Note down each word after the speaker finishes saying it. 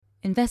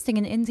Investing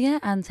in India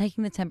and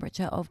taking the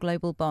temperature of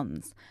global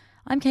bonds.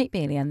 I'm Kate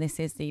Bealey and this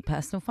is the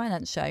Personal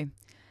Finance Show.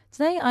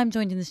 Today I'm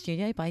joined in the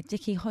studio by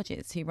Dickie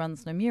Hodges, who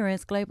runs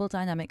Nomura's Global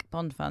Dynamic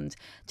Bond Fund,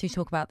 to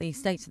talk about the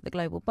state of the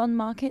global bond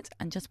market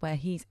and just where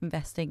he's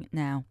investing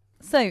now.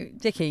 So,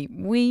 Dickie,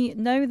 we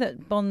know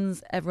that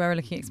bonds everywhere are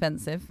looking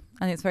expensive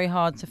and it's very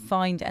hard to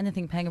find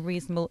anything paying a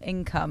reasonable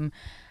income.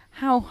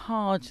 How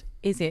hard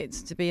is it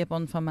to be a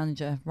bond fund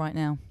manager right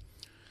now?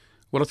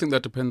 Well, I think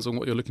that depends on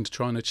what you're looking to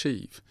try and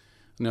achieve.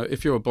 Now,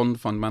 if you're a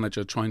bond fund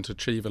manager trying to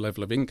achieve a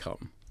level of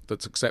income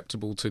that's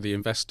acceptable to the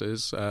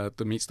investors,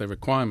 that meets their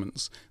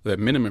requirements, their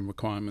minimum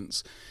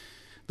requirements,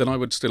 then I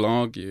would still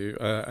argue,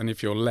 and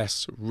if you're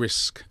less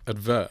risk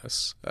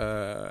adverse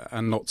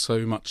and not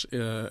so much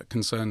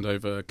concerned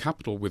over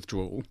capital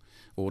withdrawal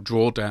or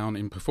drawdown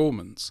in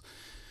performance,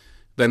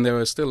 then there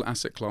are still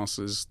asset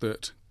classes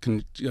that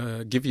can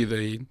give you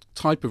the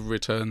type of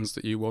returns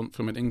that you want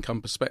from an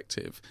income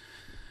perspective.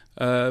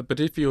 But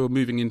if you're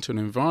moving into an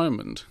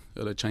environment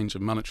at a change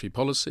of monetary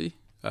policy,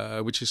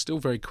 which is still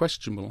very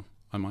questionable,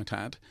 I might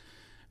add,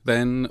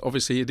 then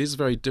obviously it is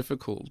very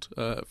difficult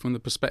from the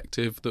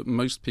perspective that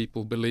most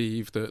people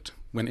believe that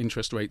when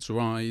interest rates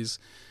rise,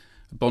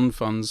 bond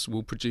funds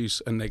will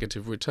produce a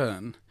negative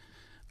return.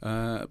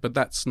 But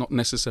that's not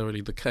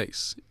necessarily the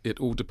case. It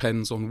all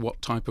depends on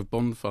what type of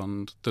bond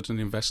fund that an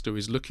investor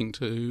is looking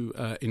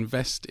to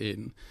invest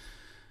in.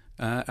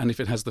 And if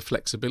it has the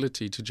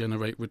flexibility to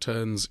generate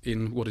returns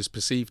in what is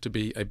perceived to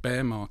be a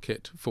bear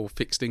market for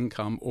fixed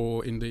income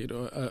or indeed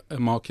a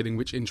market in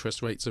which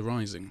interest rates are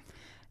rising.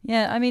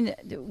 Yeah, I mean,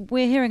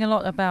 we're hearing a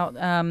lot about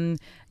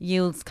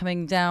yields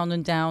coming down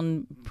and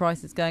down,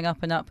 prices going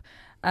up and up,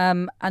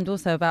 and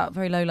also about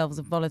very low levels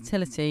of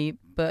volatility,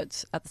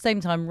 but at the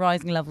same time,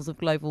 rising levels of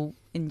global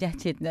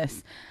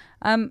indebtedness.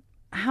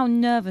 How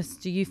nervous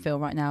do you feel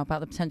right now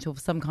about the potential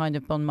for some kind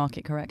of bond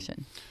market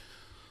correction?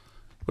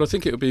 Well, I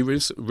think it would be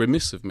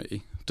remiss of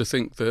me to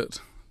think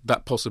that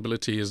that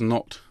possibility is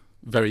not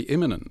very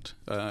imminent.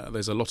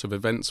 There's a lot of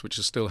events which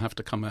still have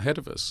to come ahead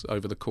of us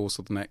over the course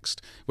of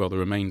the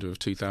remainder of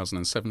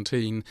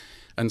 2017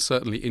 and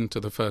certainly into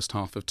the first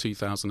half of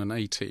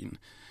 2018.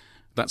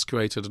 That's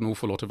created an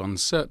awful lot of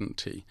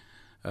uncertainty.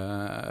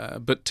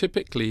 But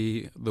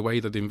typically, the way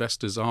that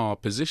investors are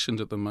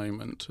positioned at the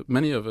moment,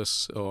 many of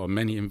us, or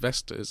many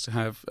investors,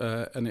 have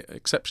an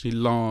exceptionally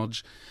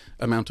large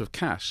amount of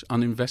cash,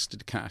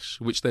 uninvested cash,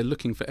 which they're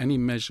looking for any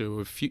measure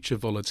of future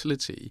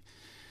volatility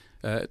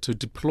to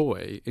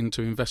deploy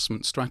into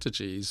investment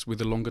strategies with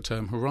a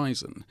longer-term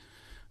horizon.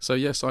 So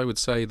yes, I would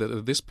say that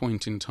at this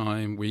point in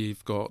time,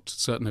 we've got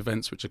certain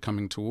events which are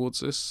coming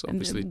towards us.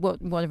 Obviously,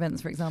 what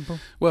events, for example?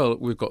 Well,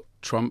 we've got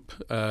Trump.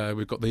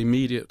 We've got the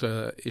immediate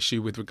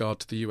issue with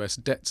regard to the US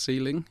debt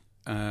ceiling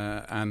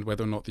and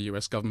whether or not the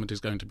US government is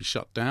going to be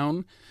shut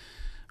down.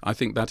 I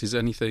think that is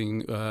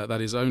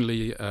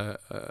only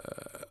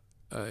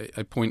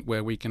a point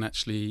where we can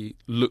actually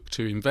look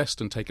to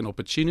invest and take an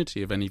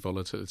opportunity of any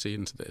volatility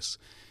into this.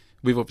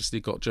 We've obviously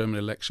got German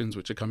elections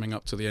which are coming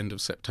up to the end of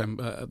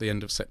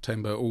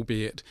September,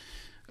 albeit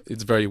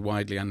it's very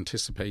widely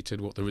anticipated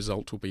what the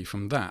result will be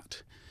from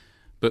that.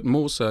 But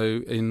more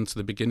so into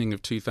the beginning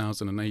of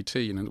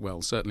 2018, and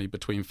well, certainly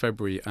between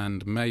February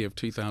and May of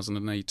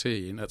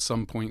 2018, at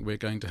some point we're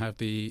going to have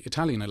the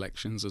Italian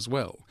elections as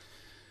well.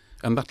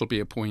 And that'll be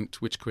a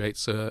point which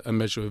creates a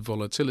measure of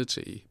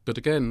volatility. But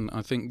again,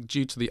 I think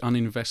due to the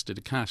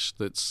uninvested cash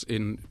that's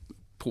in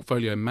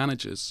portfolio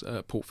managers'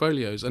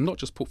 portfolios, and not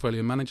just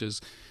portfolio managers,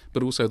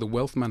 but also the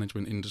wealth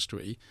management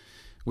industry,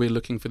 we're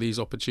looking for these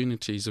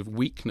opportunities of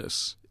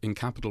weakness in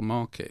capital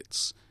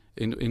markets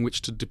in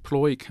which to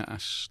deploy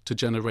cash to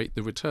generate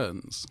the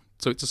returns.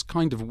 So it's a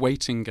kind of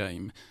waiting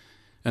game.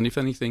 And if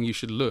anything, you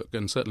should look,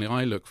 and certainly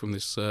I look from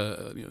this,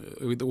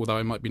 although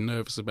I might be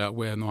nervous about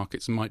where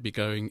markets might be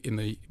going in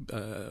the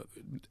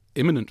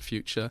imminent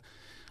future,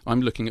 I'm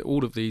looking at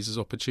all of these as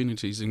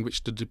opportunities in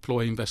which to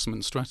deploy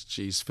investment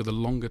strategies for the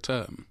longer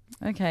term.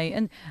 Okay,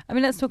 and I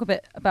mean, let's talk a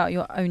bit about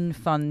your own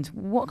fund.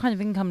 What kind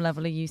of income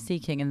level are you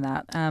seeking in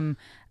that? And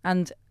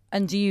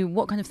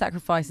what kind of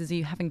sacrifices are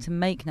you having to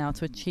make now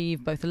to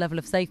achieve both the level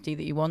of safety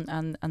that you want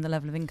and the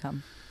level of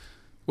income?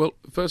 Well,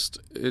 first,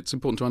 it's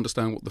important to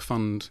understand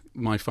what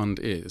my fund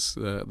is.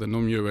 The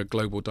Nomura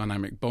Global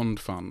Dynamic Bond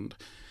Fund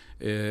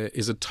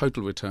is a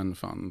total return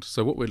fund.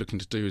 So what we're looking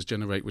to do is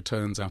generate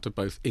returns out of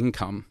both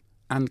income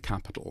and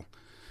capital.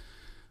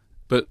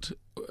 But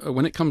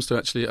when it comes to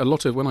actually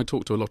when I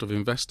talk to a lot of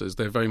investors,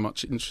 they're very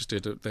much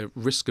interested, they're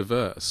risk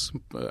averse,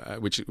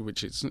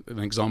 which is an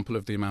example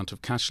of the amount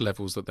of cash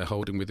levels that they're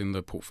holding within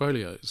their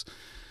portfolios.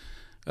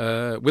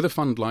 With a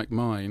fund like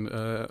mine,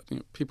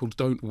 people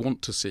don't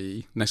want to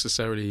see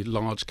necessarily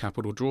large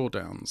capital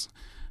drawdowns.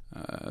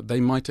 They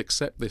might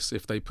accept this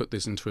if they put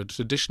this into a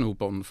traditional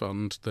bond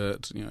fund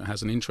that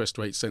has an interest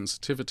rate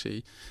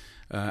sensitivity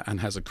and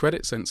has a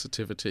credit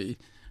sensitivity,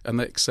 and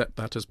they accept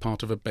that as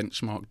part of a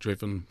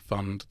benchmark-driven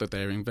fund that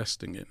they're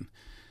investing in.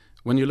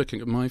 When you're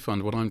looking at my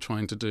fund, what I'm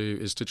trying to do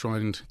is to try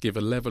and give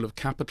a level of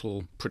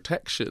capital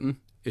protection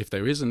if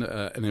there is an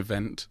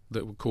event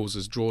that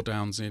causes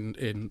drawdowns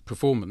in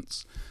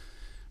performance,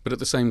 but at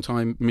the same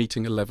time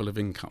meeting a level of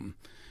income.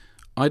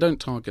 I don't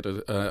target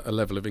a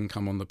level of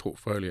income on the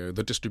portfolio.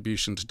 The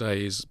distribution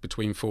today is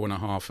between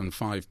 4.5% and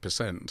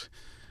 5%.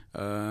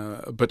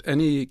 But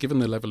given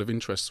the level of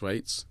interest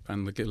rates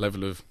and the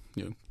level of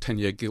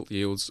 10-year gilt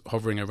yields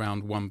hovering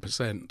around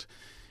 1%,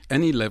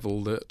 any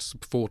level that's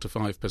 4 to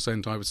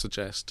 5%, I would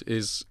suggest,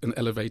 is an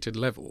elevated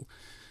level.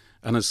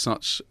 And as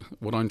such,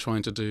 what I'm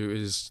trying to do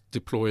is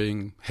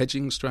deploying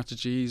hedging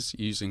strategies,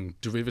 using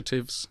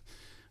derivatives,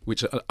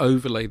 which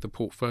overlay the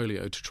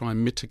portfolio to try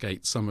and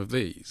mitigate some of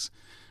these.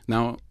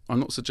 Now, I'm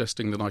not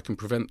suggesting that I can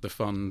prevent the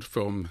fund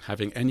from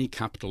having any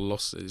capital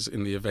losses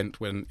in the event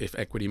if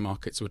equity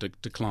markets were to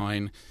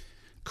decline,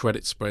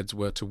 credit spreads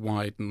were to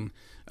widen,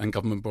 and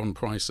government bond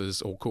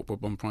prices or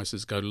corporate bond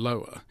prices go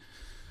lower.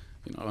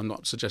 I'm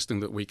not suggesting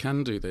that we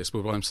can do this,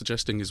 but what I'm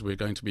suggesting is we're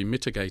going to be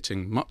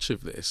mitigating much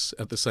of this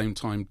at the same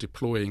time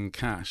deploying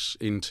cash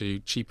into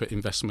cheaper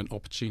investment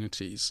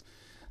opportunities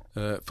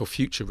for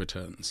future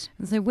returns.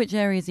 And so which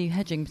areas are you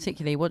hedging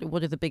particularly?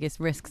 What are the biggest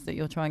risks that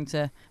you're trying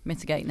to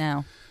mitigate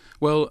now?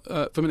 Well,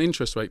 from an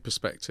interest rate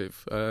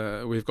perspective,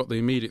 we've got the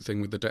immediate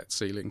thing with the debt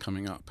ceiling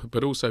coming up,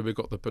 but also we've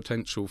got the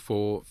potential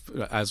for,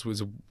 as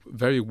was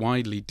very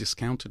widely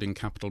discounted in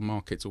capital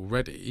markets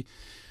already,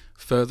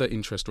 further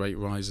interest rate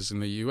rises in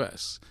the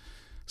US.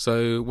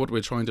 So what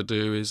we're trying to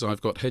do is I've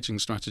got hedging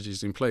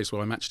strategies in place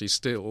where I'm actually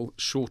still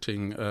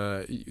shorting,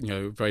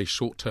 very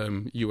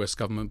short-term US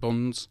government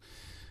bonds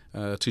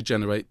to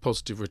generate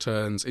positive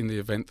returns in the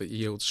event that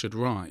yields should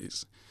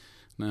rise.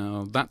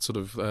 Now, that sort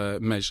of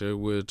measure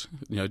would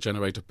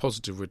generate a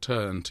positive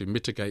return to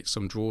mitigate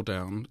some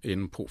drawdown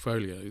in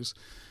portfolios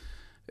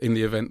in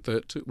the event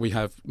that we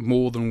have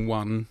more than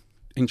one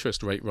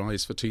interest rate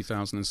rise for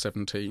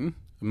 2017.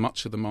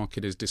 Much of the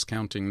market is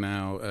discounting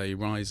now a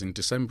rise in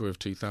December of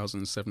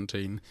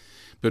 2017,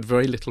 but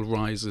very little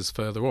rises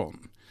further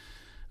on.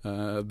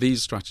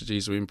 These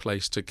strategies are in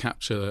place to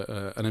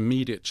capture an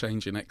immediate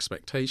change in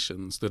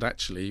expectations that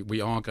actually we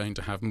are going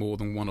to have more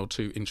than one or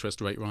two interest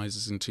rate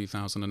rises in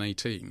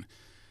 2018.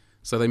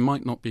 So they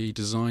might not be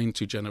designed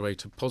to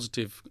generate a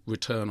positive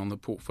return on the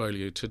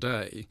portfolio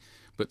today,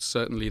 but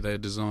certainly they're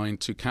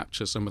designed to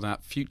capture some of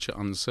that future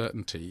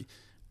uncertainty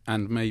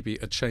and maybe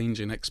a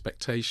change in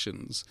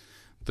expectations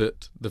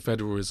that the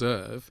Federal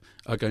Reserve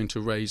are going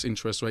to raise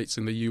interest rates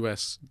in the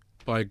US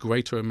by a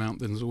greater amount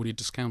than is already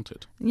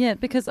discounted. Yeah,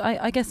 because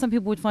I guess some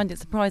people would find it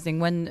surprising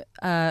when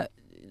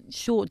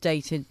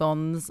short-dated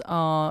bonds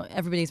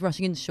everybody's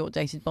rushing into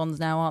short-dated bonds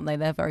now, aren't they?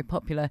 They're very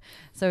popular.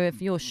 So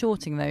if you're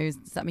shorting those,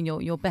 does that mean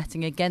you're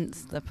betting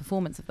against the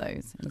performance of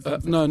those?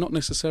 No, not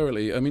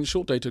necessarily. I mean,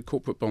 short-dated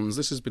corporate bonds,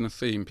 this has been a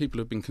theme. People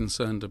have been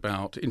concerned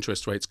about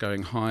interest rates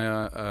going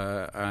higher,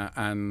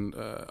 and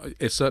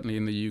it's certainly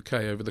in the UK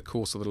over the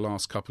course of the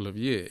last couple of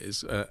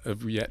years,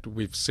 yet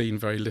we've seen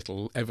very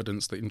little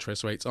evidence that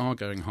interest rates are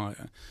going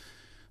higher.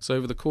 So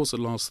over the course of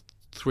the last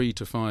 3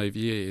 to 5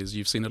 years,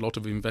 you've seen a lot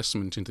of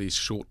investment into these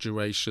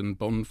short-duration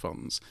bond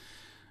funds.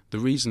 The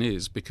reason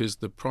is because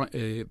the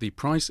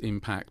price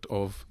impact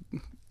of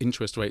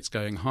interest rates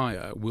going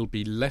higher will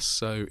be less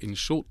so in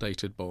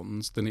short-dated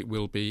bonds than it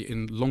will be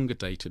in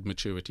longer-dated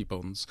maturity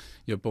bonds.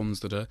 Bonds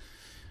that are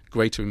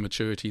greater in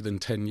maturity than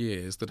 10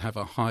 years that have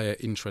a higher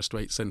interest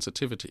rate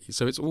sensitivity.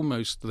 So it's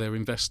almost they're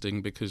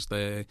investing because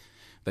they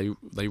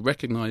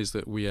recognise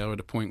that we are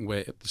at a point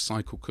where the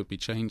cycle could be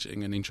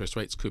changing and interest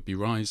rates could be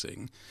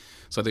rising.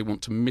 So they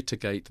want to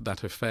mitigate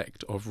that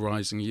effect of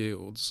rising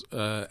yields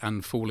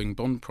and falling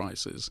bond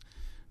prices,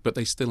 but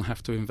they still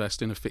have to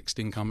invest in a fixed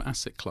income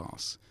asset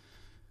class.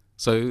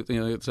 So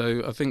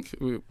I think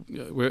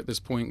we're at this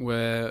point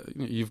where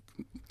you've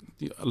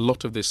a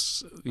lot of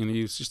this.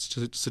 You're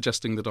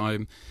suggesting that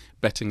I'm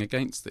betting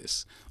against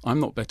this. I'm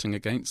not betting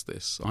against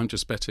this. I'm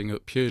just betting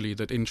purely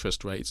that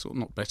interest rates, or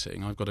not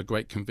betting. I've got a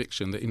great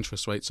conviction that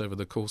interest rates over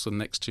the course of the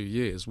next 2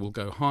 years will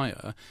go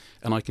higher,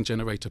 and I can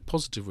generate a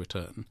positive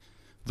return.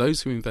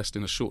 Those who invest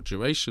in a short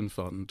duration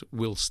fund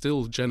will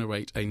still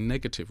generate a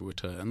negative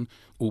return,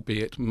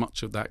 albeit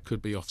much of that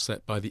could be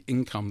offset by the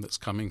income that's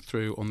coming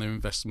through on their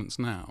investments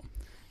now.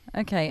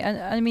 Okay,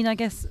 and I mean, I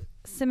guess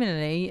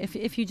similarly,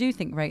 if you do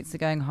think rates are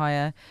going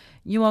higher,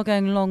 you are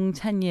going long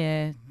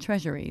 10-year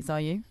treasuries,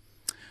 are you?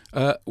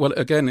 Well,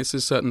 again, this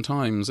is certain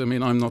times. I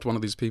mean, I'm not one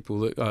of these people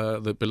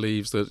that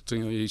believes that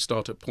you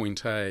start at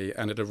point A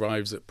and it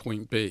arrives at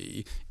point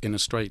B in a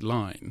straight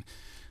line.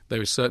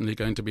 There is certainly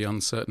going to be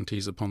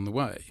uncertainties upon the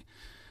way.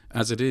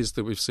 As it is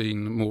that we've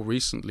seen more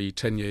recently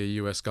 10-year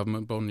US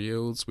government bond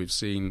yields, we've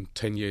seen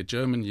 10-year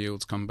German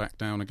yields come back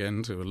down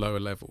again to lower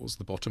levels,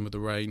 the bottom of the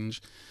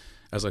range.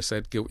 As I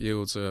said, gilt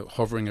yields are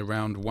hovering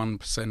around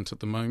 1% at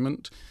the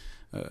moment.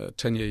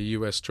 10-year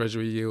US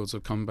Treasury yields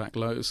have come back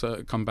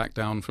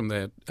down from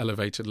their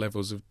elevated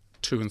levels of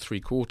 2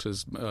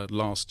 3/4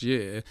 last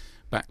year,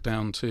 back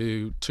down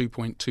to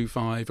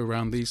 2.25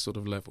 around these sort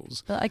of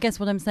levels. But I guess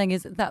what I'm saying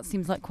is that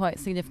seems like quite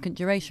significant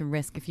duration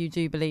risk if you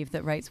do believe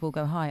that rates will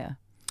go higher.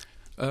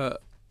 I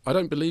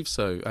don't believe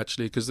so,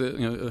 actually, because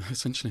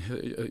essentially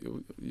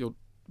you're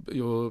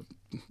you're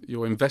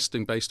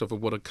investing based off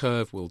of what a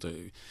curve will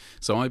do.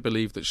 So I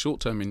believe that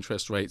short-term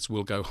interest rates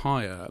will go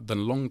higher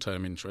than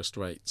long-term interest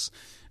rates.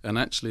 And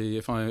actually,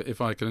 if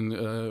I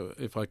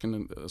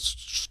can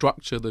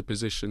structure the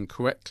position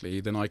correctly,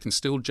 then I can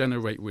still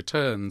generate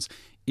returns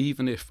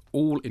even if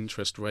all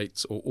interest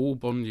rates or all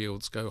bond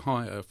yields go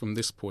higher from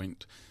this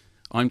point.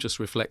 I'm just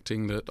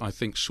reflecting that I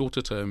think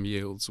shorter-term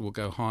yields will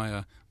go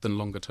higher than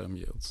longer-term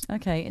yields.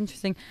 Okay,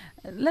 interesting.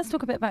 Let's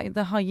talk a bit about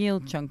the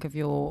high-yield chunk of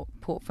your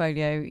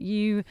portfolio.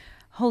 You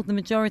hold the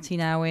majority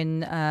now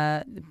in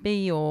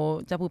B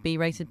or double B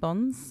rated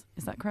bonds.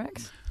 Is that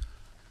correct?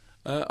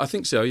 I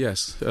think so,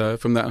 yes.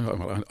 From that,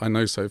 well, I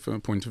know so from a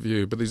point of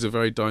view, but these are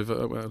very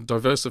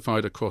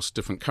diversified across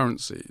different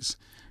currencies.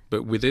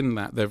 But within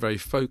that, they're very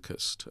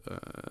focused.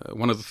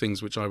 One of the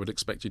things which I would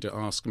expect you to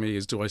ask me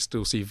is, do I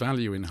still see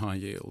value in high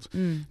yield?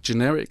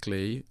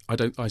 Generically,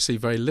 I see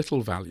very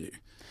little value.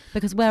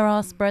 Because where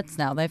are spreads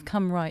now? They've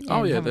come right in,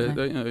 haven't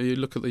they? You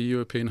look at the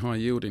European High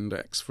Yield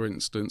Index, for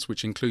instance,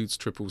 which includes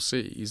triple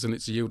Cs, and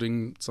it's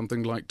yielding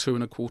something like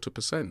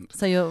 2.25%.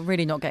 So you're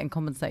really not getting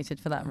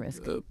compensated for that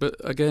risk? But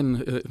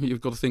again,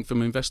 you've got to think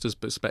from an investor's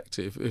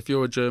perspective. If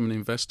you're a German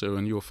investor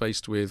and you're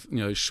faced with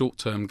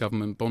short-term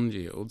government bond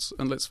yields,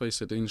 and let's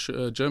face it,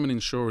 German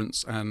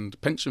insurance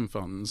and pension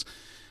funds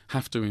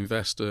have to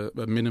invest a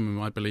minimum,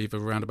 I believe,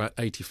 of around about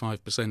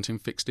 85% in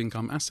fixed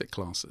income asset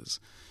classes.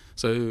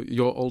 So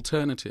your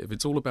alternative,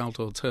 it's all about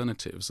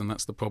alternatives, and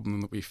that's the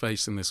problem that we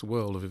face in this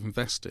world of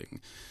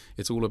investing.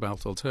 It's all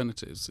about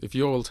alternatives. If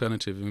your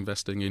alternative is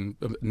investing in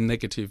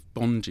negative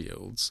bond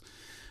yields,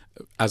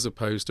 as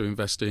opposed to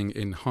investing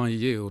in high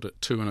yield at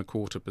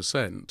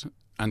 2.25%,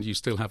 and you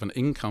still have an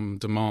income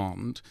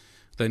demand,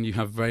 then you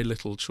have very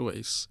little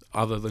choice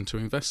other than to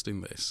invest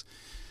in this.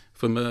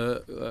 From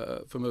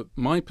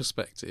my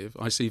perspective,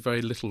 I see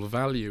very little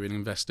value in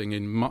investing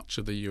in much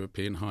of the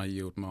European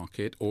high-yield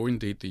market, or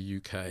indeed the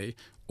UK,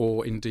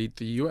 or indeed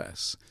the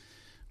US.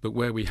 But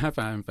where we have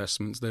our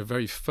investments, they're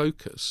very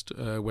focused,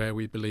 where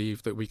we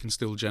believe that we can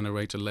still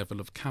generate a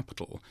level of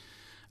capital,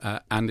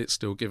 and it's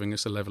still giving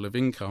us a level of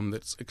income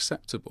that's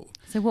acceptable.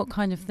 So what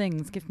kind of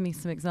things? Give me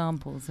some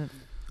examples of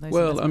those.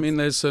 Well, I mean,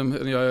 there's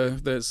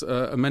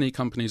many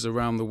companies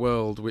around the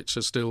world which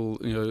are still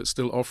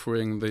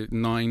offering the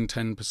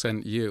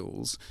 9-10%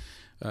 yields.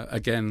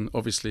 Again,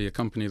 obviously, a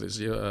company that's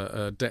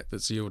a debt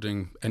that's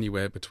yielding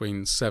anywhere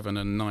between 7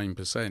 and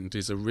 9%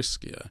 is a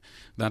riskier.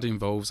 That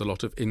involves a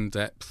lot of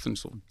in-depth and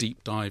sort of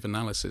deep dive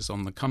analysis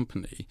on the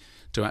company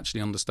to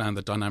actually understand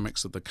the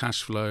dynamics of the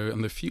cash flow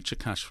and the future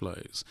cash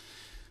flows.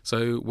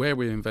 So where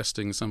we're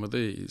investing some of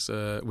these,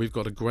 we've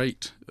got a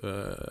great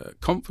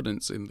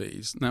confidence in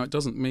these. Now, it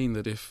doesn't mean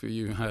that if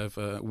you have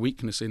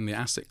weakness in the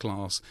asset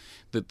class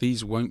that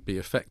these won't be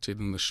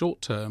affected in the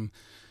short term,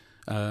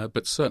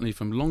 but certainly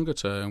from longer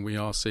term, we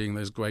are seeing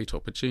there's great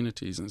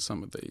opportunities in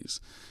some of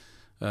these.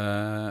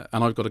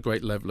 And I've got a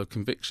great level of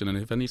conviction, and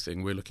if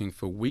anything, we're looking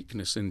for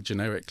weakness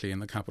generically in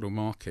the capital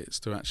markets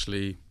to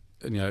actually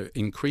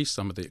increase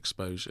some of the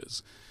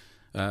exposures.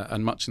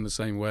 And much in the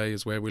same way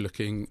as where we're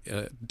looking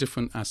at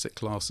different asset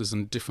classes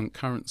and different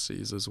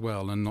currencies as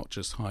well, and not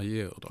just high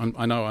yield.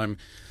 I know I'm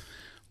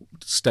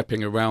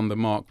stepping around the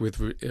mark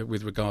with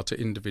regard to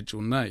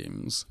individual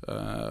names,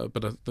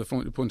 but the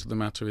point of the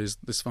matter is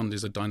this fund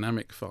is a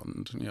dynamic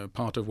fund.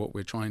 Part of what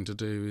we're trying to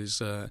do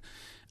is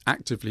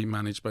actively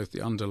manage both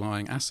the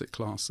underlying asset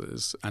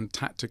classes and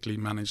tactically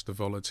manage the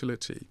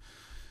volatility.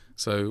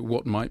 So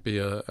what might be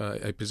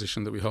a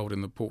position that we hold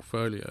in the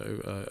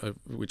portfolio,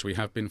 which we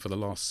have been for the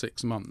last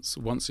 6 months,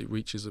 once it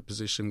reaches a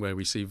position where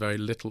we see very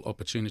little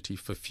opportunity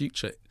for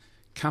future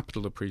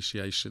capital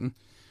appreciation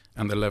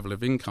and the level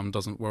of income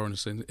doesn't warrant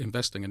us in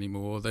investing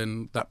anymore,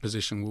 then that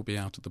position will be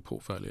out of the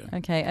portfolio.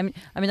 Okay,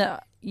 I mean,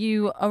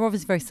 you are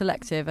obviously very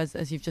selective,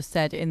 as you've just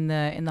said, in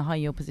the high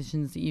yield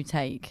positions that you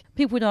take.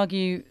 People would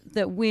argue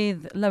that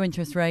with low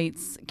interest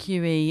rates,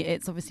 QE,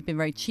 it's obviously been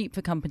very cheap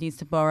for companies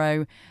to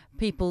borrow.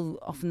 People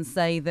often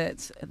say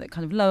that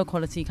kind of lower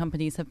quality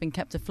companies have been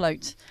kept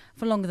afloat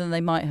for longer than they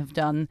might have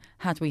done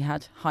had we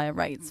had higher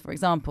rates, for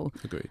example.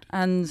 Agreed.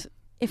 And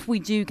if we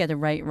do get a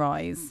rate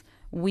rise,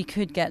 we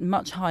could get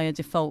much higher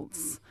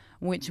defaults,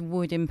 which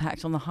would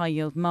impact on the high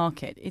yield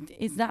market.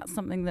 Is that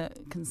something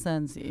that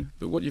concerns you?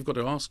 But what you've got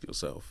to ask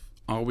yourself,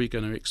 are we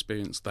going to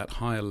experience that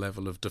higher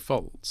level of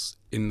defaults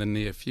in the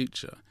near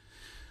future?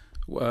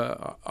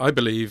 I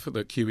believe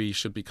that QE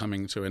should be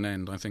coming to an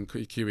end. I think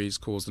QE has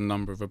caused a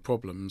number of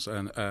problems,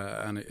 and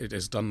it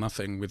has done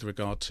nothing with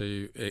regard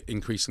to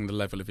increasing the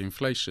level of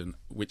inflation,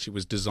 which it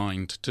was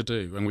designed to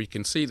do. And we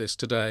can see this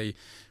today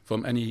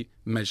from any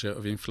measure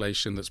of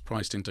inflation that's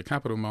priced into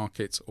capital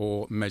markets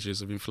or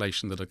measures of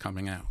inflation that are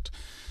coming out.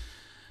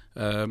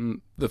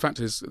 The fact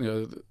is,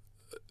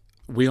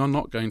 we are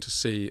not going to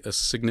see a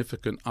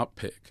significant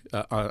uptick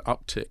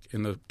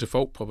in the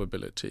default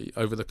probability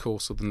over the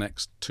course of the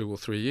next 2 or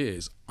 3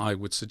 years, I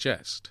would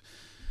suggest.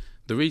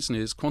 The reason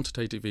is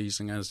quantitative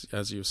easing,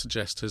 as you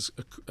suggest, has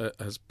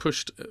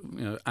pushed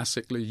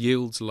asset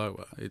yields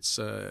lower.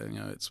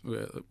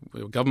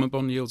 Government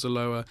bond yields are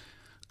lower,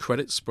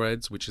 credit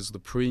spreads, which is the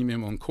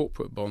premium on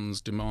corporate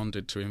bonds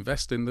demanded to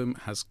invest in them,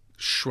 has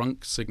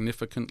shrunk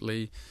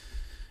significantly.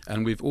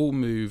 And we've all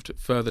moved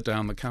further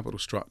down the capital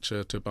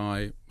structure to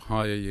buy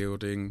higher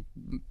yielding,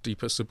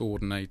 deeper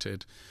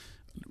subordinated,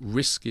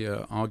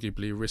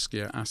 arguably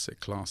riskier asset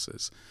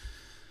classes.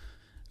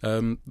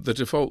 The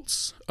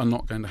defaults are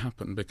not going to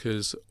happen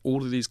because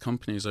all of these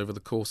companies over the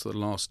course of the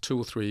last 2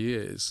 or 3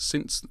 years,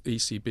 since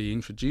ECB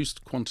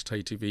introduced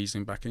quantitative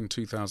easing back in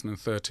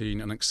 2013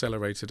 and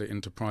accelerated it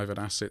into private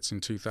assets in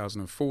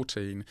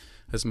 2014,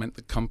 has meant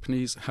that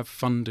companies have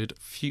funded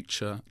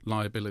future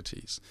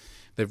liabilities.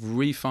 They've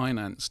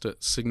refinanced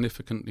at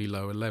significantly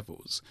lower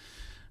levels.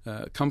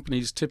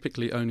 Companies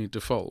typically only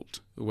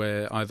default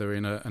where either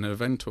in an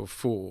event of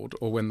fraud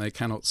or when they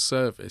cannot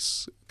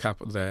service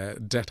their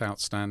debt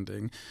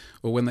outstanding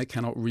or when they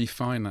cannot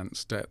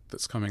refinance debt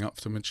that's coming up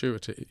to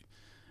maturity.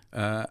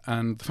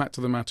 And the fact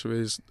of the matter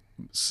is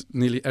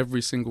nearly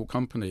every single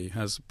company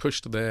has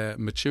pushed their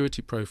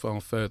maturity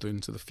profile further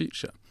into the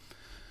future.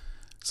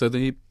 So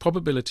the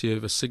probability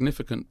of a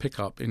significant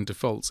pickup in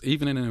defaults,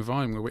 even in an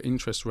environment where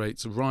interest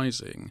rates are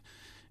rising,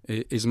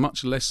 is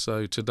much less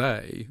so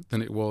today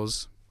than it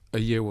was a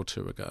year or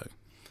two ago.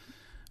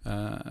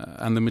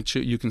 And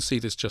you can see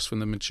this just from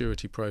the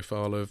maturity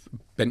profile of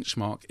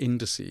benchmark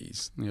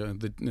indices.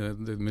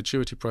 The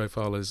maturity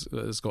profile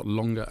has got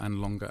longer and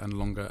longer and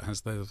longer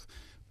as they've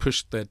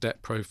pushed their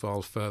debt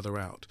profile further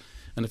out.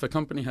 And if a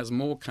company has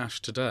more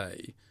cash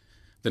today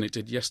than it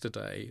did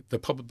yesterday, the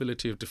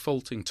probability of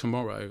defaulting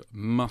tomorrow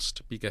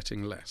must be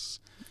getting less.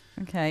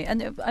 Okay,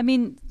 and I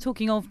mean,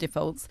 talking of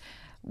defaults,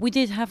 we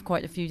did have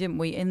quite a few, didn't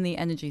we, in the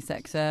energy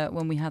sector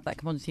when we had that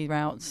commodity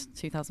rout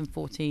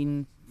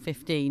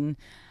 2014-15.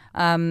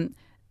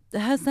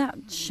 Has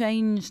that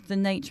changed the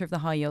nature of the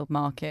high yield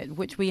market,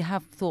 which we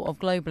have thought of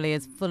globally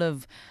as full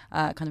of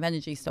kind of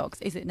energy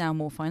stocks? Is it now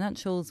more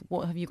financials?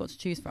 What have you got to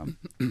choose from?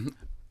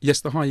 Yes,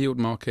 the high yield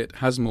market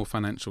has more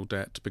financial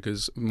debt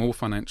because more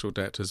financial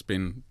debt has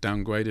been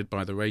downgraded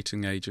by the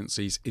rating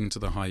agencies into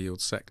the high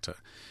yield sector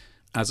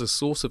as a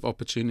source of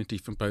opportunity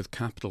for both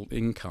capital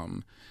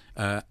income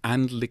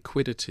and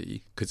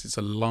liquidity, because it's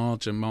a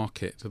larger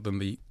market than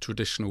the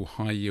traditional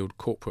high yield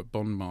corporate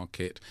bond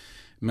market.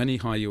 Many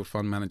high yield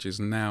fund managers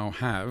now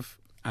have,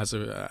 as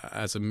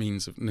a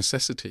means of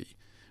necessity,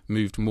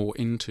 moved more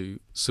into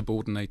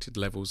subordinated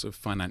levels of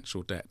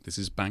financial debt. This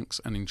is banks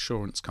and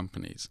insurance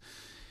companies.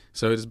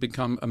 So it has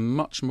become a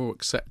much more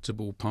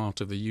acceptable part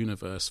of the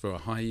universe for a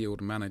high-yield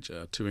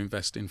manager to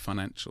invest in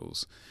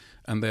financials.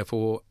 And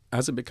therefore,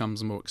 as it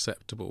becomes more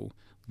acceptable,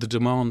 the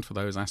demand for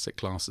those asset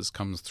classes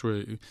comes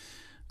through.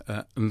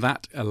 And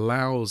that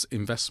allows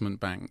investment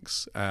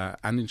banks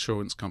and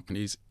insurance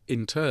companies,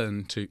 in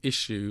turn, to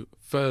issue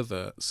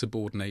further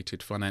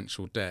subordinated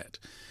financial debt,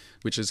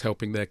 which is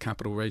helping their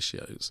capital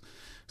ratios.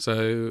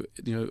 So,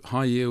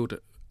 high yield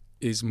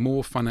is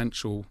more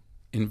financial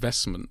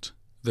investment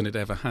than it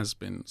ever has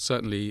been,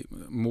 certainly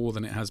more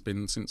than it has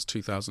been since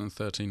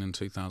 2013 and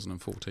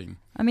 2014.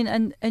 I mean,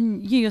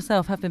 and you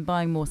yourself have been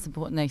buying more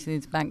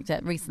subordinated bank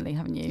debt recently,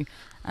 haven't you?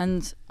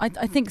 And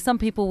I think some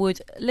people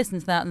would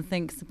listen to that and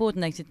think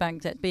subordinated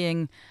bank debt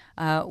being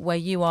where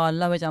you are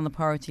lower down the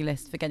priority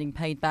list for getting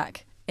paid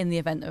back in the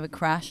event of a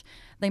crash.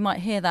 They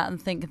might hear that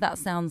and think that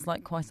sounds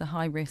like quite a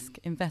high-risk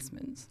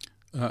investment.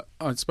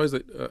 I suppose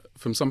that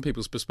from some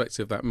people's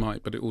perspective that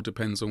might, but it all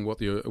depends on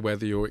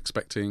whether you're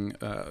expecting.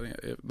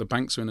 The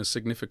banks are in a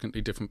significantly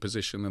different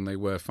position than they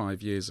were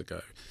 5 years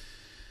ago.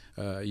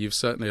 You've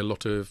certainly a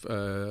lot of,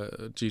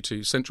 due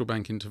to central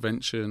bank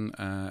intervention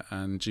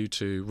and due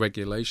to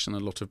regulation, a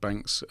lot of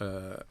banks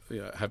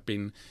have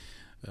been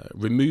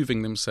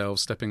removing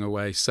themselves, stepping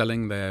away,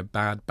 selling their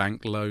bad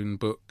bank loan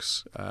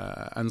books,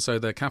 and so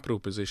their capital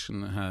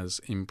position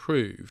has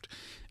improved.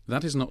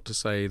 That is not to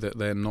say that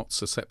they're not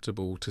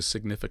susceptible to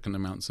significant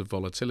amounts of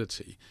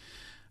volatility.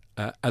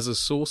 As a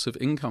source of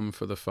income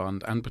for the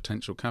fund and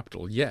potential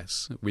capital,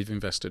 yes, we've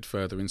invested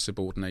further in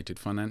subordinated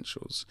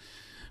financials.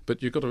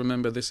 But you've got to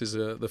remember this is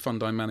the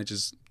fund I manage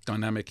is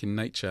dynamic in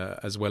nature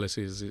as well as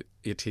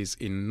it is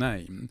in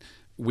name.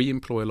 We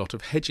employ a lot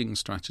of hedging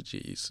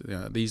strategies.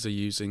 These are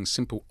using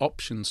simple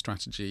option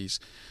strategies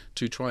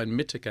to try and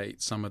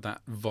mitigate some of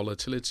that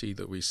volatility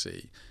that we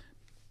see.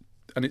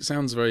 And it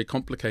sounds very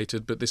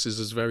complicated, but this is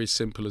as very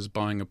simple as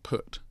buying a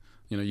put.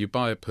 You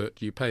buy a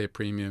put, you pay a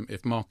premium.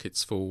 If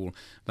markets fall,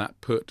 that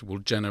put will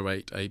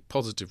generate a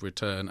positive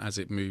return as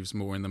it moves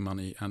more in the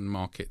money and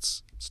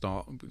markets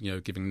start,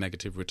 giving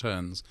negative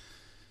returns.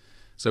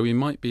 So we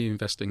might be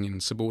investing in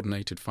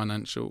subordinated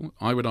financial.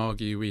 I would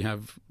argue we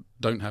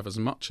don't have as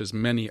much as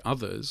many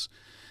others.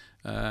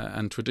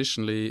 And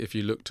traditionally, if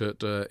you looked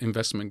at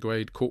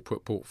investment-grade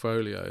corporate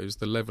portfolios,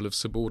 the level of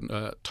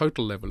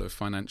total level of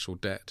financial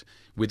debt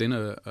within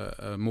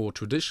a more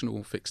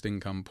traditional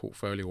fixed-income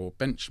portfolio or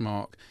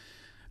benchmark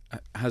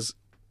has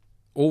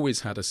always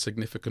had a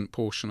significant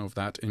portion of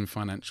that in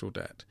financial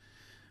debt.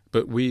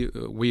 But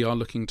we are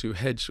looking to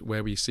hedge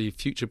where we see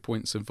future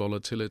points of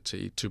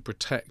volatility to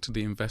protect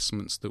the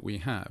investments that we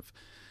have.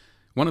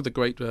 One of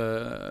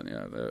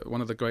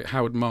the great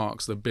Howard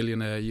Marks, the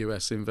billionaire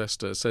US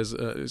investor,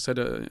 said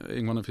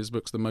in one of his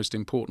books, The Most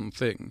Important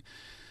Thing,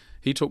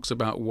 he talks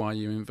about why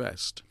you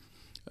invest.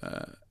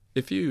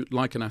 If you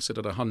like an asset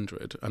at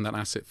 100 and that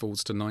asset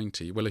falls to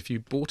 90, well, if you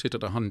bought it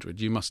at 100,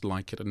 you must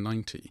like it at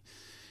 90.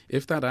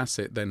 If that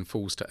asset then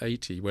falls to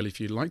 80, well, if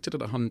you liked it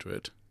at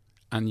 100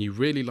 and you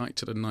really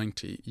liked it at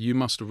 90, you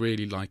must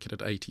really like it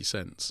at 80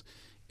 cents.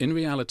 In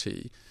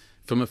reality,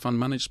 from a fund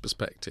manager's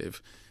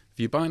perspective, if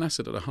you buy an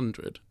asset at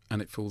 100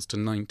 and it falls to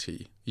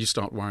 90, you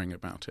start worrying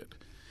about it.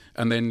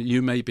 And then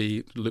you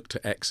maybe look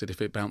to exit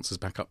if it bounces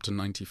back up to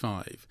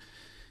 95.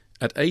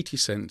 At 80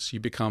 cents, you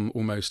become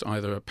almost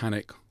either a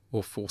panic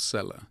or forced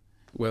seller.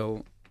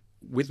 Well,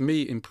 with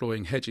me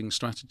employing hedging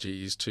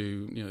strategies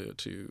to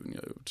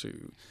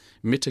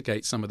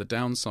mitigate some of the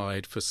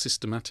downside for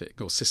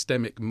systematic or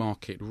systemic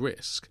market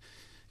risk,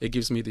 it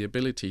gives me the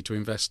ability to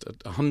invest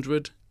at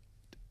 100,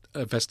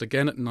 invest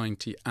again at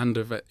 90, and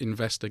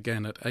invest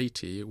again at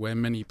 80, where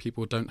many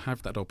people don't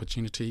have that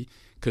opportunity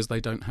because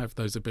they don't have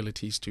those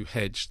abilities to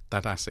hedge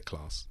that asset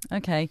class.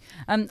 Okay.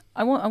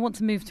 I want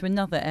to move to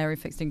another area of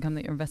fixed income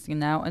that you're investing in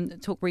now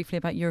and talk briefly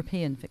about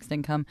European fixed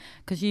income,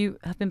 because you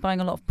have been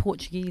buying a lot of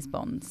Portuguese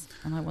bonds,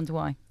 and I wonder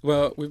why.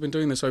 Well, we've been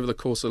doing this over the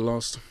course of the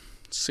last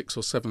 6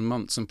 or 7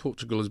 months, and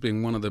Portugal has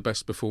been one of the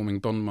best performing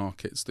bond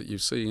markets that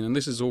you've seen. And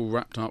this is all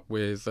wrapped up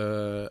with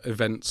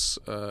events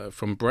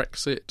from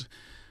Brexit,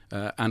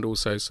 and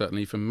also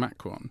certainly from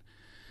Macron.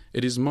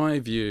 It is my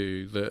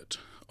view that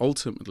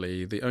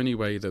ultimately the only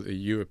way that the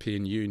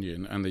European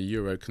Union and the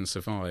Euro can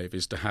survive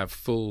is to have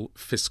full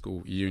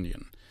fiscal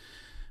union.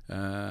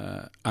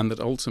 And that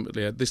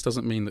ultimately this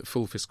doesn't mean that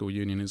full fiscal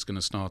union is going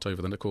to start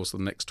over the course of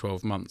the next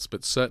 12 months,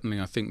 but certainly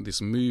I think this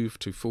move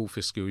to full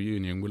fiscal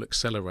union will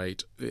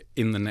accelerate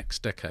in the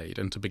next decade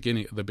and at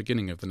the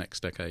beginning of the next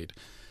decade.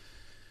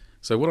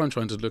 So what I'm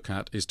trying to look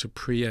at is to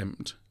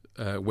preempt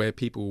where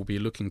people will be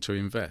looking to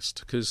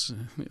invest. Because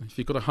if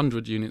you've got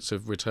 100 units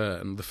of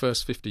return, the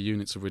first 50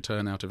 units of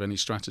return out of any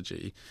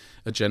strategy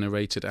are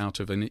generated out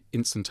of an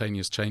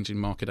instantaneous change in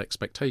market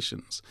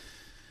expectations.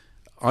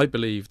 I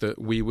believe that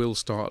we will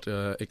start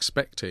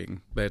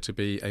expecting there to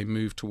be a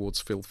move towards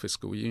full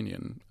fiscal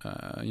union.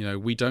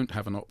 We don't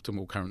have an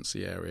optimal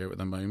currency area at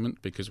the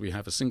moment because we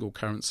have a single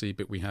currency,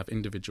 but we have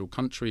individual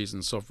countries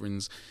and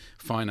sovereigns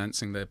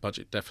financing their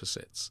budget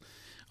deficits.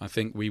 I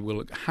think we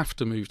will have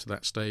to move to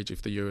that stage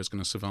if the euro is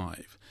going to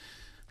survive.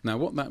 Now,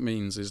 what that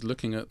means is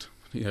looking at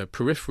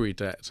periphery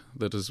debt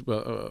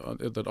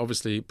that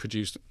obviously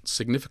produced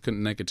significant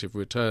negative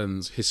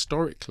returns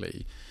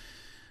historically.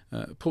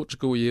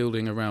 Portugal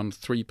yielding around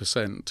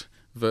 3%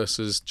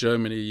 versus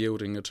Germany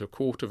yielding at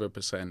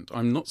 0.25%.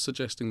 I'm not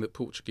suggesting that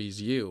Portuguese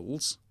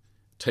yields,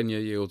 10-year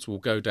yields, will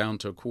go down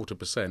to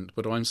 0.25%,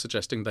 but I'm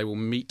suggesting they will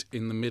meet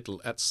in the middle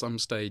at some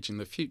stage in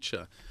the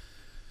future.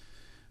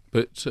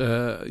 But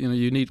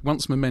you need,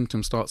 once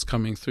momentum starts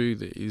coming through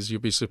these,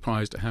 you'll be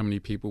surprised at how many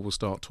people will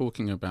start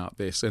talking about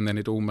this, and then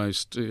it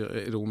almost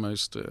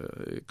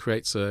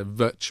creates a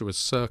virtuous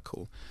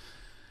circle.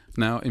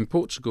 Now, in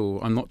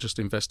Portugal, I'm not just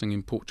investing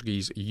in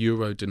Portuguese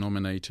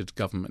euro-denominated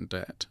government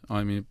debt.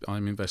 I'm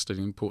invested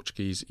in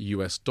Portuguese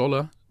US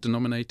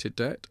dollar-denominated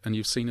debt, and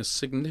you've seen a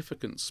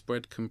significant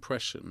spread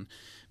compression,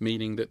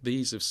 meaning that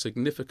these have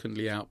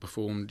significantly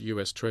outperformed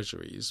US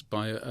Treasuries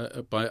by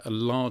a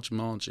large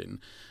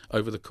margin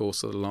over the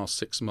course of the last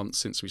 6 months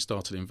since we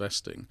started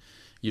investing.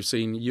 You've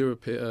seen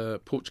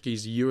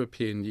Portuguese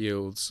European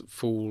yields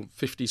fall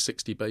 50,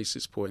 60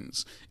 basis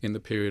points in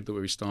the period that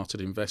we started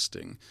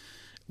investing,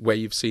 where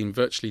you've seen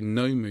virtually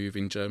no move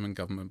in German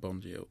government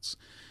bond yields.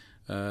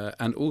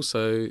 And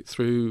also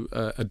through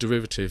a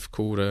derivative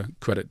called a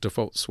credit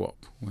default swap,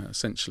 where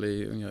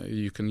essentially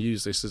you can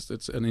use this as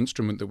it's an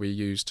instrument that we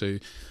use to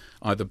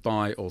either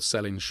buy or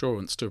sell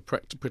insurance to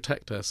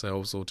protect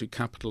ourselves or to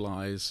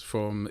capitalize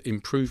from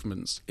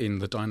improvements in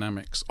the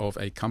dynamics of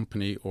a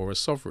company or a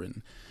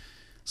sovereign.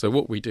 So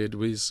what we did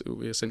was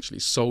we essentially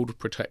sold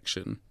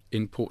protection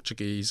in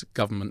Portuguese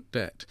government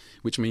debt,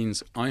 which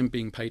means I'm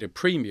being paid a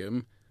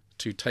premium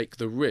to take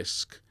the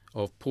risk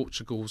of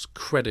Portugal's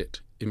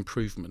credit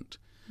improvement.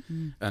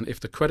 And if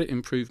the credit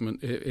improvement,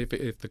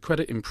 if the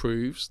credit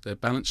improves, their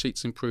balance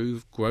sheets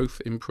improve,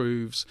 growth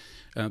improves,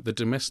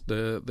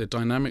 the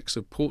dynamics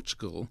of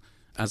Portugal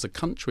as a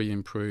country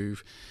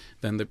improve,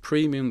 then the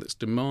premium that's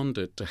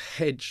demanded to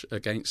hedge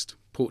against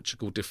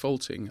Portugal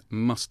defaulting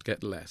must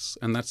get less,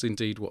 and that's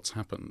indeed what's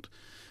happened.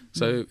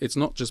 So it's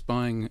not just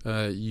buying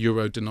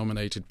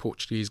euro-denominated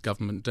Portuguese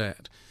government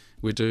debt.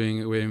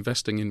 We're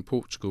investing in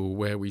Portugal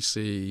where we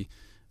see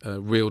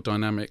real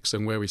dynamics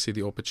and where we see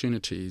the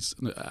opportunities,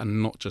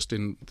 and not just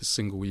in the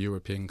single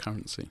European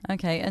currency.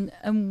 Okay,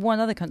 and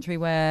one other country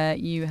where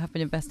you have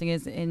been investing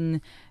is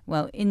in,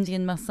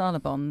 Indian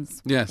masala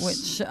bonds. Yes.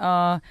 Which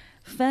are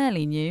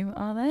fairly new,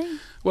 are they?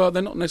 Well,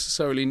 they're not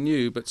necessarily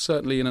new, but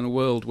certainly in a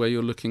world where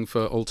you're looking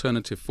for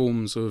alternative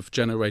forms of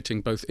generating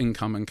both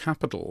income and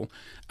capital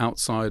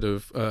outside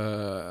of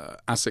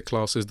asset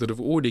classes that have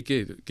already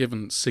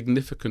given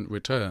significant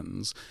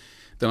returns,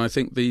 then I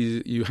think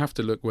you have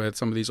to look where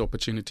some of these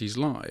opportunities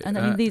lie. And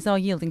I mean, these are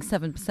yielding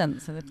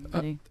 7%, so they're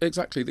pretty...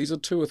 Exactly. These are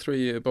 2 or 3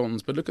 year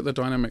bonds, but look at the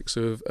dynamics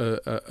of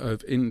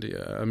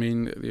India. I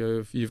mean,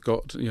 you've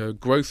got,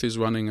 growth is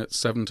running at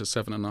 7 to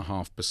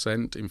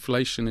 7.5%.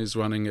 Inflation is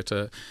running at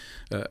a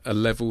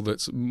level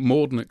that's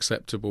more than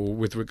acceptable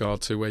with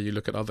regard to where you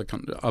look at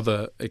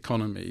other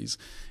economies.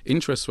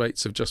 Interest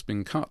rates have just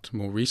been cut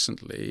more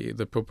recently.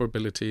 The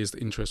probability is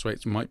that interest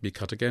rates might be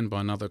cut again by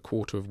another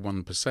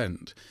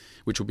 0.25%,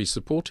 which will be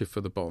supportive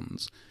for the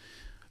bonds.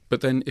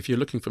 But then if you're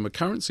looking from a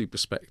currency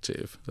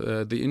perspective,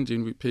 the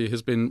Indian rupee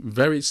has been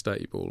very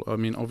stable. I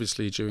mean,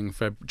 obviously during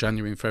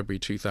January and February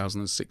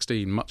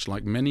 2016, much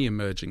like many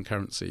emerging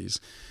currencies,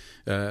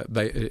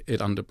 it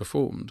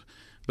underperformed.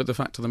 But the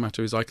fact of the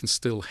matter is I can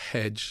still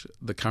hedge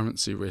the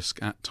currency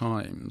risk at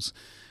times,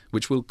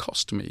 which will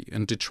cost me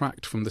and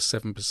detract from the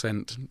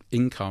 7%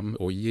 income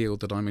or yield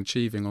that I'm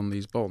achieving on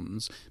these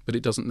bonds. But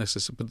it doesn't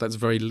necessarily. But that's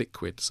very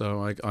liquid,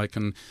 so I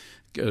can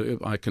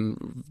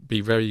be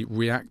very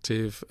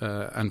reactive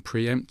and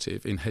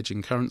preemptive in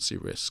hedging currency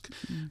risk.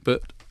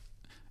 But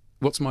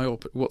what's my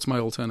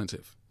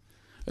alternative?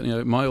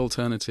 My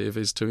alternative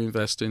is to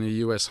invest in a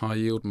US high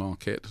yield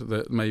market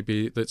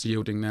that's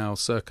yielding now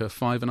circa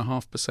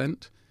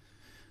 5.5%.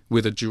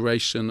 with a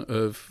duration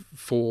of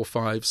 4,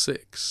 5,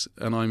 6.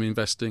 And I'm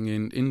investing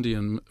in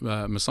Indian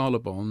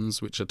masala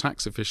bonds, which are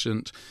tax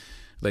efficient.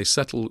 They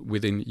settle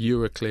within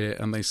Euroclear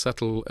and they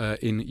settle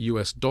in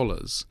US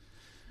dollars.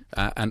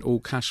 And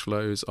all cash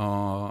flows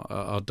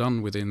are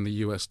done within the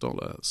US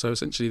dollar. So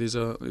essentially these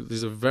are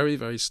very,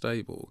 very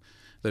stable.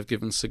 They've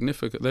been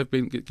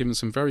given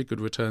some very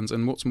good returns,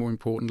 and what's more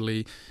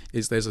importantly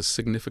is there's a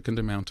significant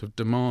amount of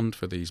demand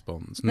for these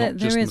bonds, not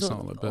just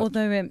masala. But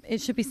although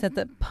it should be said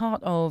that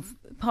part of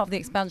the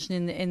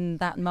expansion in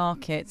that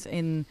market,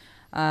 or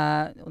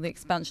the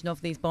expansion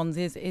of these bonds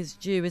is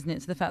due, isn't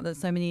it, to the fact that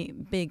so many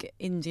big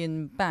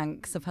Indian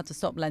banks have had to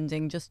stop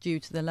lending just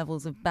due to the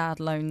levels of bad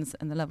loans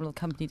and the level of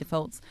company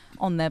defaults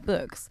on their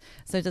books.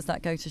 So does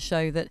that go to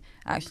show that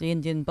actually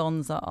Indian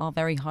bonds are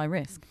very high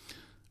risk?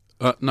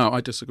 No, I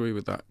disagree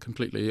with that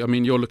completely. I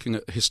mean, you're looking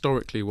at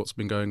historically what's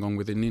been going on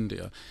within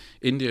India.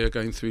 India are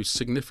going through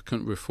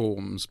significant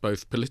reforms,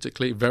 both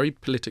very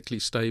politically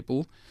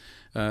stable,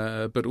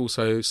 but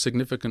also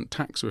significant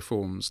tax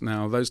reforms.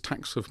 Now, those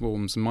tax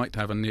reforms might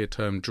have a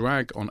near-term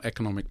drag on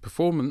economic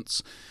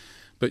performance,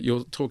 but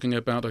you're talking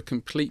about a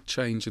complete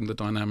change in the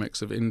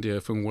dynamics of India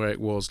from where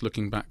it was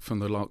looking back from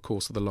the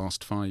course of the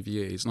last 5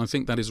 years. And I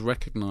think that is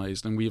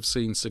recognised, and we have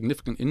seen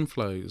significant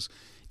inflows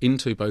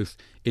into both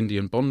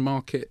Indian bond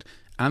market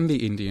and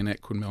the Indian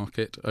equity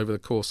market over the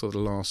course of the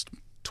last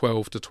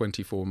 12 to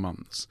 24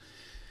 months.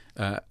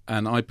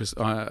 And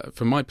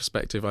from my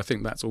perspective, I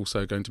think that's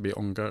also going to be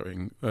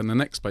ongoing. And the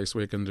next place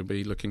we're going to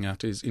be looking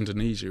at is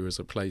Indonesia as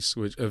a place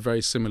with a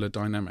very similar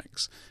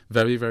dynamics.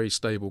 Very, very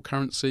stable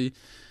currency,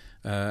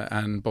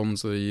 and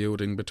bonds that are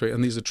yielding between.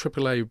 And these are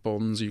AAA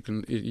bonds. You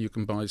can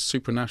buy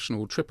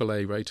supranational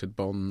AAA rated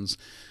bonds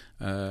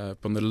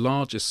from the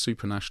largest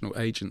supranational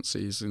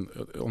agencies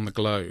on the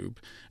globe,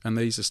 and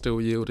these are still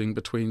yielding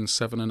between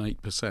 7 and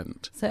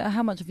 8%. So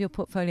how much of your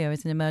portfolio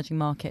is in emerging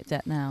market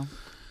debt now?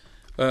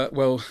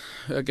 Well,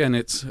 again,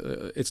 it's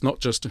not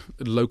just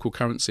local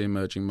currency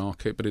emerging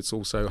market, but it's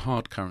also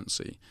hard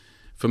currency.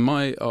 For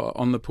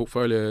on the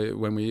portfolio,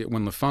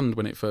 when the fund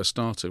when it first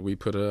started, we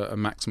put a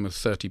maximum of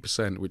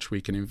 30%, which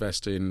we can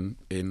invest in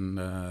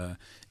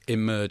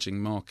emerging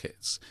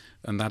markets,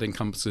 and that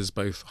encompasses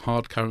both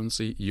hard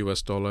currency,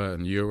 US dollar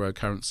and euro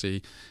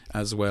currency,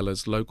 as well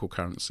as local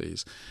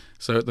currencies.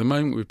 So at the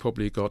moment we've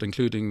probably got,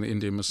 including the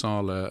Indian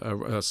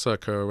masala,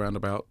 circa around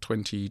about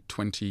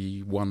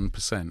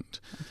 20-21%.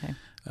 Okay.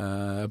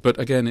 But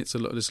again,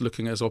 it's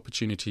looking as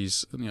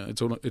opportunities.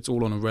 It's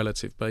all on a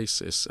relative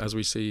basis. As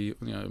we see,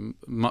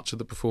 much of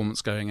the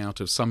performance going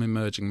out of some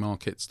emerging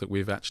markets that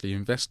we've actually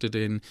invested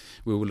in,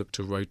 we will look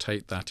to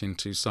rotate that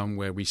into some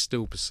where we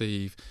still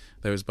perceive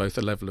there is both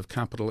a level of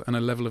capital and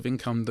a level of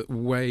income that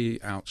way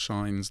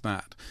outshines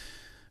that.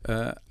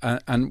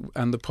 And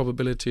the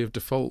probability of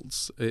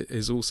defaults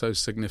is also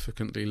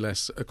significantly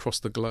less across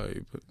the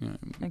globe.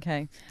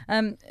 Okay.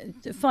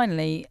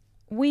 Finally,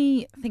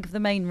 we think of the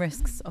main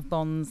risks of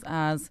bonds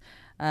as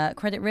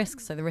credit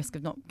risk, so the risk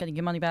of not getting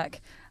your money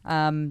back,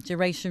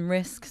 duration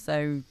risk,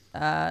 so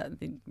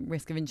the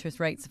risk of interest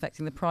rates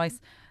affecting the price,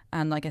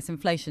 and I guess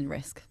inflation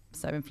risk,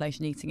 so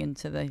inflation eating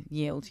into the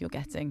yield you're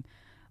getting.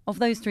 Of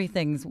those three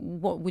things,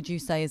 what would you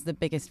say is the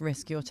biggest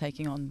risk you're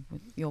taking on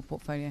with your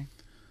portfolio?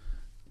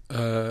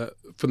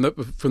 From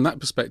that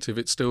perspective,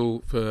 it's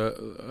still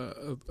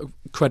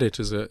credit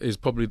is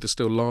probably the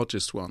still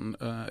largest one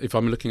if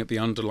I'm looking at the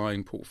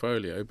underlying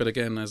portfolio. But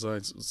again, as I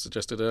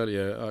suggested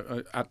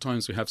earlier, at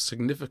times we have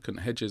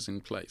significant hedges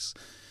in place,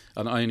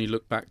 and I only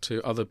look back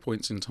to other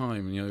points in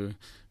time.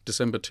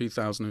 December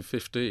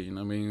 2015.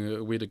 I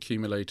mean, we'd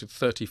accumulated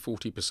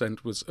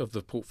 30-40% of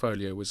the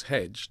portfolio was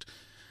hedged.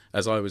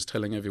 As I was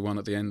telling everyone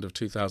at the end of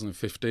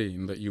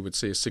 2015 that you would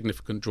see a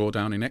significant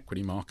drawdown in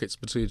equity markets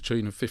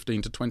between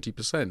 15 to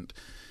 20%.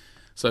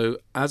 So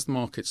as the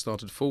market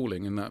started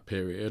falling in that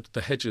period,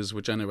 the hedges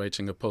were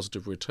generating a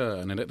positive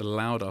return, and it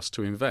allowed us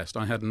to invest.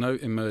 I had no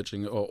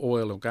emerging or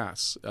oil or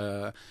gas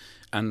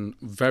and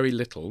very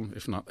little,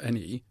 if not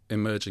any,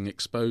 emerging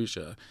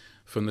exposure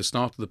from the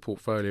start of the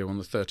portfolio on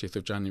the 30th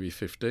of January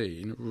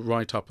 15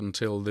 right up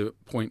until the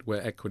point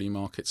where equity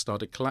markets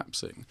started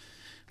collapsing.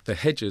 The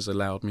hedges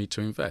allowed me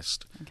to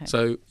invest. Okay.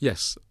 So,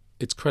 yes,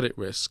 it's credit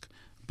risk,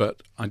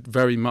 but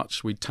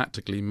we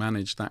tactically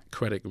manage that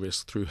credit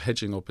risk through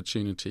hedging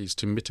opportunities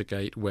to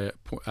mitigate where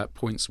at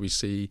points we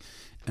see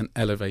an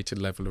elevated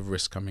level of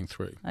risk coming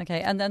through.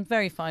 Okay, and then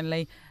very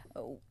finally,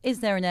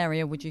 is there an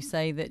area, would you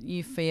say, that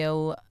you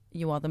feel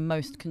you are the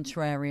most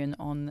contrarian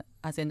on,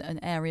 as in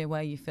an area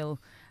where you feel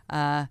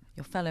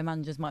your fellow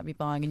managers might be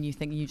buying and you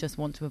think you just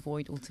want to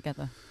avoid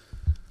altogether?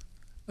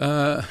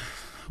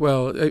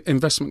 Well,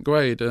 investment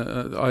grade,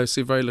 I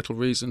see very little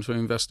reason for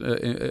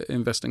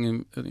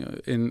investing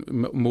in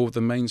more of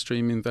the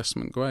mainstream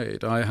investment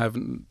grade. I have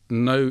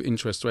no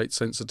interest rate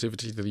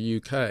sensitivity to the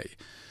UK.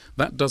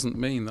 That doesn't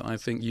mean that I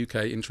think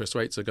UK interest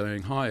rates are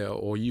going higher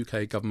or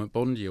UK government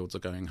bond yields are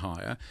going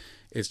higher.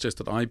 It's just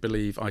that I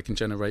believe I can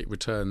generate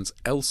returns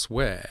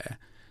elsewhere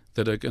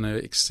that are going to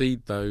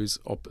exceed those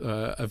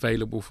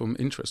available from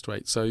interest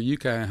rates. So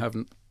UK have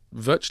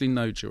virtually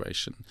no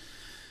duration.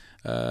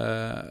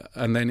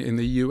 And then in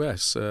the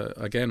US,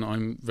 again,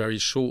 I'm very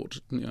short.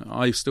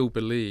 I still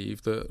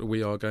believe that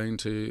we are going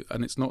to,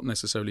 and it's not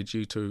necessarily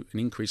due to an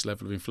increased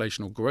level of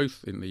inflation or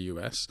growth in the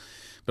US,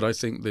 but I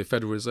think the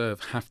Federal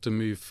Reserve have to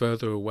move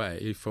further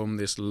away from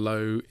this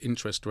low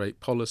interest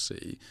rate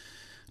policy,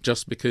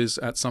 just because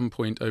at some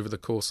point over the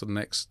course of the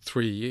next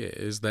 3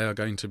 years, they are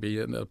going to be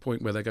at a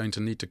point where they're going to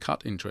need to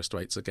cut interest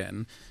rates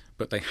again,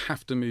 but they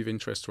have to move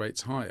interest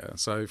rates higher.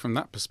 So from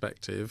that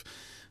perspective,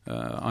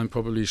 I'm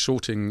probably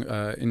shorting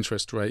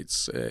interest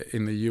rates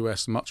in the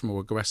US much more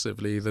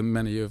aggressively than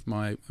many of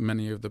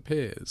the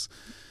peers.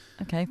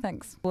 Okay,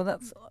 thanks. Well,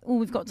 that's all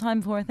we've got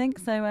time for, I think.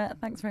 So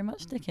thanks very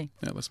much, Dickie.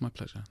 Yeah, that's my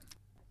pleasure.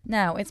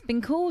 Now, it's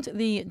been called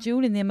the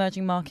jewel in the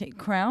emerging market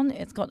crown.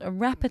 It's got a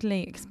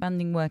rapidly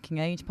expanding working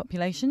age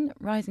population,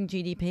 rising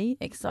GDP,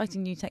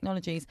 exciting new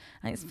technologies,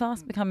 and it's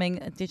fast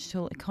becoming a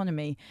digital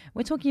economy.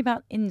 We're talking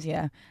about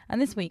India,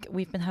 and this week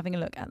we've been having a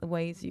look at the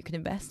ways you can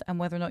invest and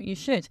whether or not you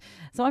should.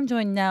 So I'm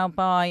joined now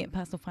by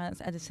personal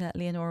finance editor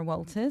Leonora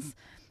Walters.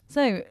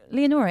 So,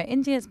 Leonora,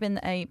 India has been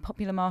a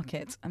popular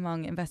market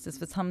among investors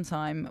for some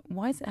time.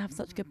 Why does it have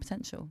such good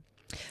potential?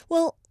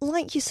 Well,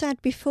 like you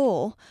said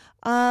before,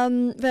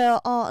 there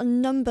are a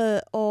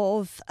number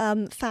of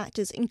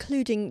factors,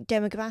 including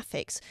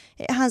demographics.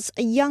 It has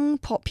a young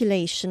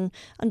population,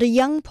 and a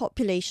young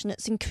population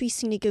that's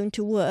increasingly going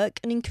to work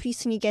and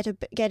increasingly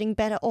getting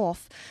better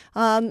off,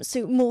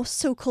 so more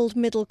so-called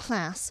middle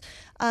class.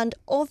 And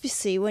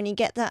obviously, when you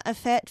get that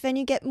effect, then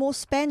you get more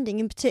spending,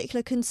 in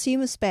particular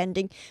consumer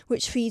spending,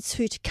 which feeds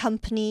through to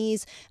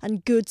companies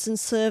and goods and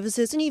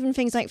services, and even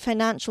things like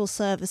financial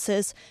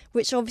services,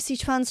 which obviously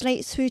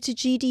translates through to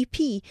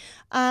GDP.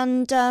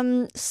 And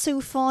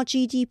so far,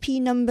 GDP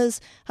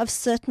numbers have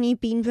certainly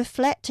been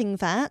reflecting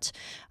that.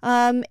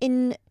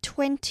 In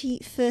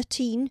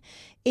 2013,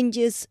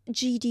 India's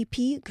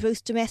GDP, gross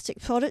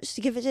domestic product,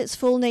 to give it its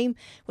full name,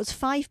 was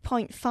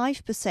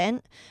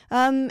 5.5%.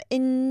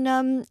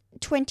 In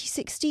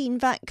 2016,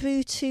 that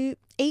grew to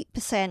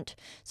 8%,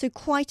 so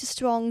quite a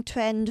strong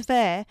trend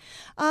there.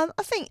 I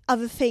think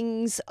other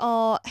things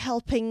are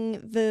helping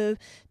the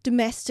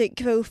domestic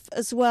growth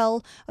as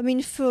well. I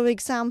mean, for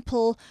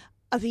example,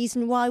 a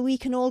reason why we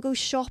can all go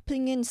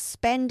shopping and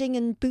spending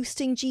and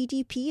boosting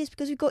GDP is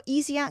because we've got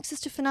easy access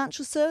to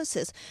financial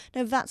services.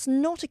 Now, that's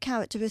not a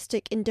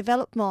characteristic in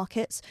developed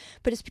markets,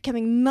 but it's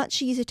becoming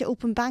much easier to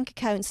open bank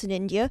accounts in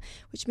India,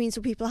 which means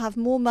that people have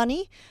more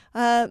money,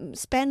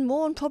 spend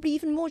more, and probably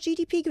even more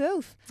GDP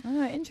growth.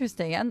 Oh,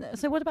 interesting. And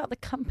so what about the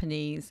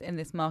companies in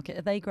this market?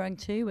 Are they growing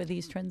too? Are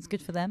these trends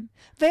good for them?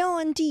 They are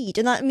indeed.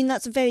 And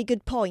that's a very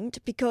good point,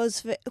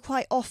 because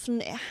quite often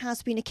it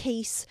has been a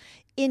case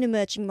in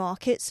emerging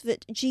markets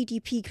that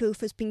GDP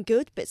growth has been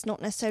good, but it's not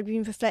necessarily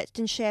been reflected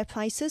in share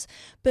prices.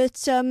 But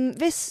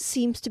this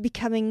seems to be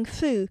coming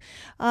through.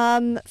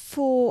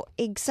 For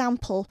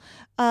example,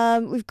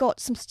 we've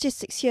got some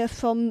statistics here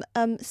from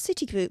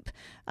Citigroup,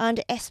 and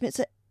it estimates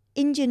that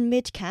Indian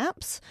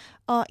mid-caps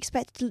are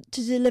expected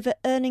to deliver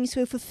earnings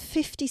growth of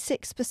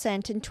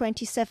 56% in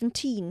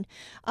 2017.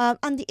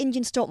 And the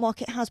Indian stock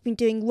market has been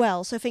doing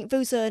well. So I think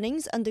those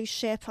earnings and those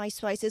share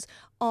price rises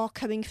are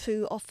coming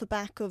through off the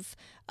back of,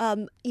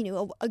 a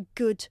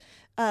good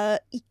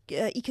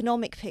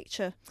economic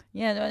picture.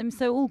 Yeah,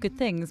 so all good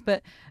things,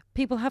 but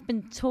people have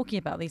been talking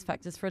about these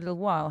factors for a little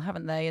while,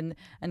 haven't they? And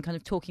kind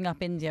of talking up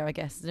India, I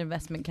guess, as an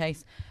investment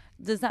case.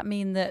 Does that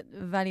mean that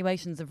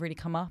valuations have really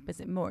come up? Is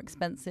it more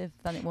expensive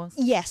than it was?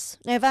 Yes.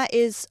 Now, that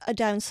is a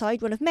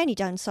downside, one of many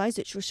downsides,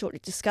 which we'll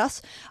shortly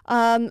discuss.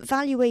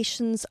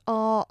 Valuations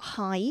are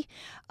high.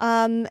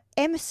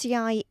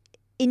 MSCI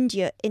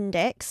India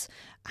Index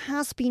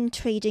has been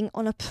trading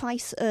on a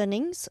price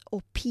earnings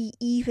or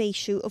PE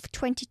ratio of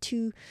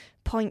 22.9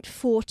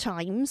 15.4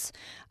 times.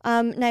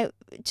 Now,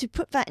 to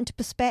put that into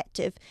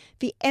perspective,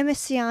 the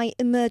MSCI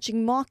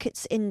Emerging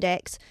Markets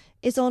Index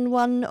is on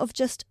one of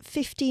just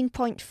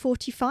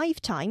 15.45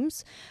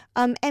 times.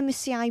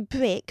 MSCI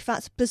BRIC,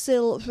 that's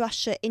Brazil,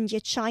 Russia, India,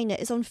 China,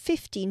 is on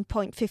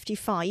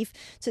 15.55.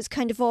 So it's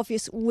kind of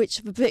obvious which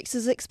of the BRICS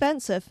is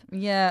expensive.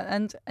 Yeah,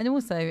 and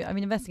also, I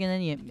mean, investing in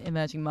any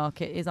emerging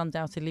market is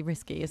undoubtedly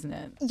risky, isn't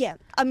it? Yeah,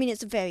 I mean,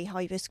 it's a very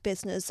high-risk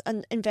business,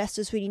 and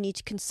investors really need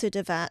to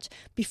consider that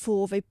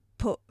before they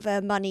put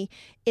their money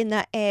in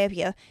that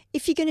area.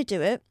 If you're going to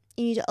do it,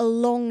 you need a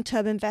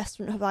long-term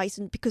investment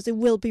horizon, because there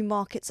will be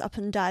markets up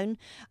and down,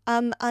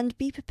 and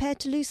be prepared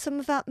to lose some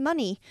of that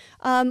money.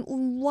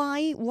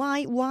 Why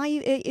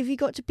have you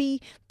got to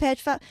be prepared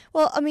for that?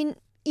 Well, I mean,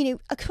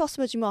 across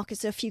emerging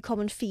markets, there are a few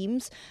common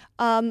themes.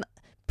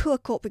 Poor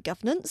corporate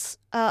governance.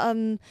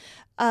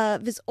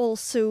 There's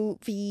also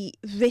the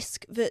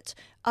risk that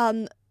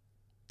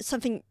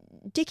something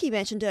Dickie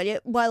mentioned earlier,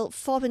 while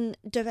foreign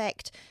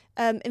direct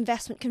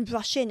investment can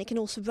rush in, it can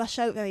also rush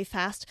out very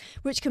fast,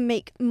 which can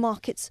make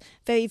markets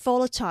very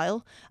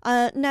volatile.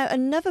 Now,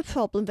 another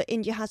problem that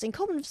India has in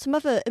common with some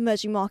other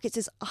emerging markets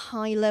is a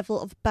high level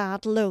of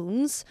bad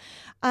loans.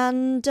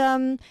 And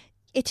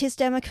it is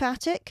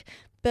democratic,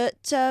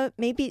 but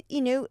maybe,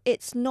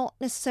 it's not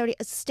necessarily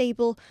as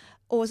stable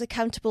or as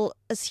accountable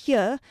as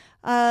here.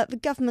 The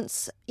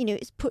government's,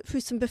 it's put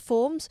through some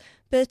reforms,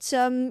 but,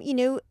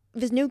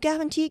 there's no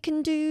guarantee it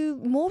can do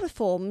more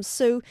reforms.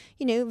 So,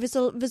 there's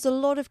a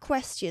lot of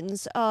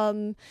questions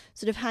sort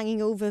of hanging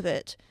over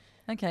it.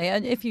 Okay,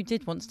 and if you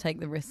did want to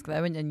take the risk,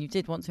 though, and you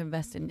did want to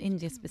invest in an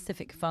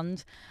India-specific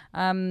fund,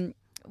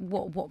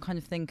 what kind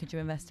of thing could you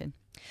invest in?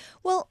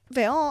 Well,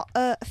 there are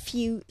a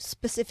few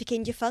specific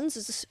India funds.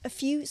 There's a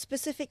few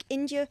specific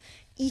India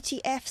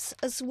ETFs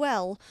as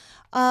well.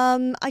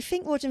 I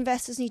think what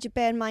investors need to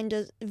bear in mind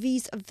is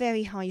these are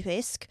very high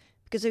risk,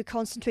 because they're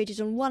concentrated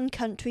on one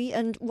country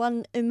and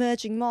one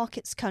emerging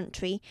markets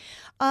country.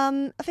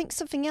 I think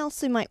something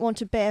else they might want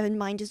to bear in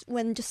mind is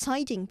when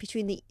deciding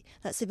between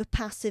let's say the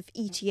passive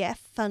ETF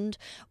fund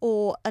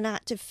or an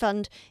active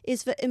fund,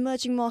 is that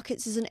emerging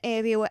markets is an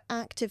area where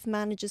active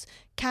managers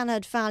can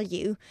add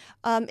value.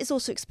 It's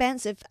also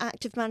expensive.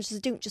 Active managers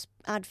don't just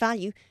add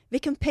value, they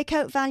can pick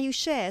out value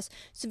shares.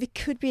 So there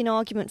could be an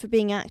argument for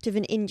being active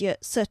in India,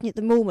 certainly at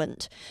the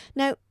moment.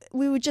 Now,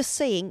 we were just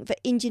saying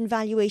that Indian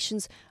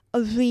valuations are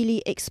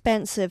really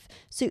expensive.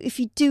 So if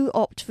you do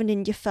opt for an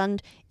India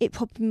fund, it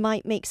probably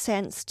might make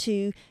sense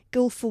to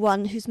go for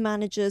one whose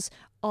managers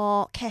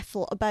are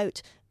careful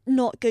about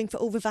not going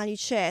for overvalued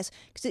shares,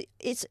 because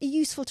it's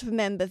useful to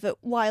remember that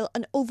while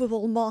an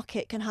overall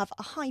market can have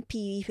a high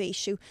PE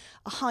ratio,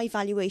 a high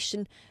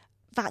valuation,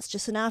 that's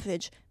just an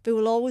average. There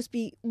will always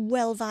be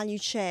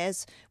well-valued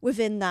shares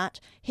within that,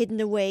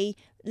 hidden away,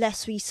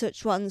 less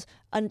researched ones,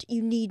 and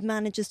you need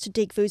managers to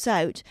dig those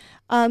out.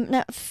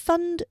 Now, a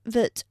fund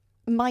that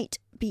might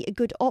be a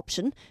good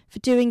option for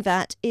doing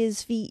that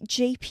is the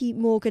JP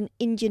Morgan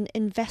Indian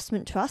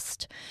Investment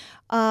Trust.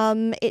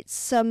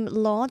 It's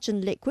large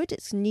and liquid.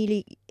 It's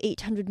nearly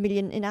 800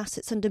 million in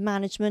assets under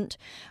management.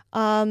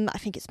 I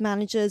think its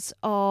managers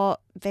are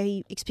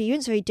very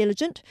experienced, very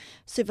diligent,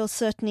 so they'll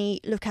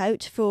certainly look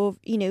out for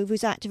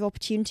those active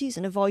opportunities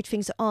and avoid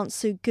things that aren't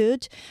so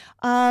good.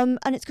 And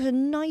it's got a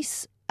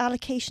nice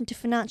allocation to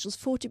financials,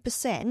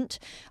 40%.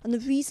 And the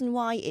reason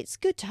why it's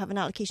good to have an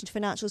allocation to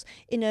financials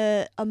in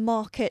a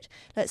market,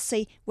 let's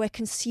say, where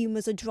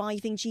consumers are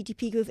driving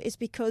GDP growth is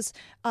because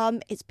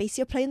it's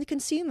basically a play in the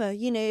consumer.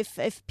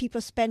 If people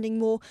are spending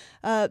more,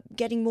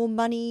 getting more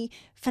money,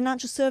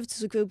 financial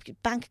services will grow,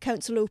 bank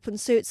accounts will open.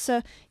 So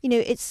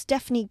it's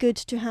definitely good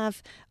to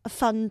have a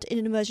fund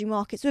in emerging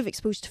markets with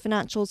exposure to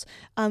financials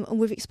and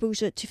with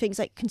exposure to things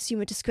like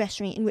consumer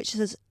discretionary, in which it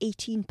has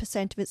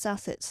 18% of its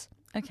assets.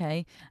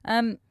 Okay.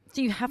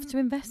 Do you have to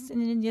invest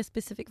in an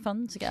India-specific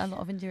fund to get a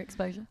lot of India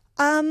exposure?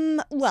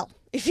 Well,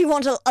 if you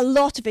want a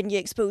lot of India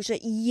exposure,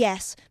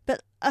 yes.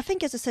 But I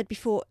think, as I said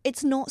before,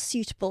 it's not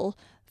suitable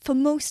for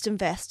most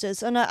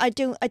investors. And I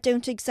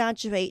don't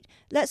exaggerate.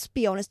 Let's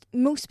be honest,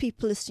 most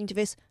people listening to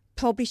this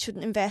probably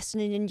shouldn't invest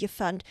in an India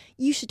fund.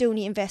 You should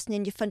only invest in an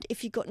India fund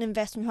if you've got an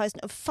investment horizon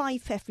of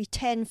 5 for every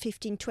 10,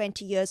 15,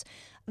 20 years,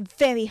 a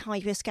very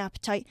high risk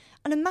appetite,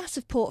 and a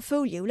massive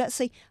portfolio, let's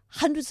say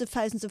hundreds of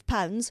thousands of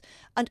pounds,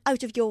 and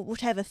out of your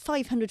whatever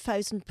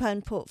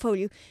 £500,000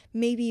 portfolio,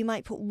 maybe you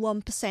might put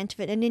 1% of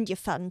it in an India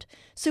fund.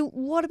 So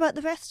what about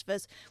the rest of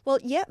us? Well,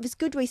 yeah, there's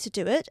good ways to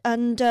do it,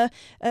 and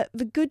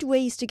the good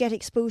ways to get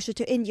exposure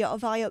to India are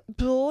via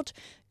broad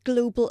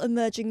global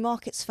emerging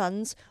markets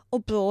funds or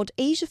broad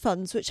Asia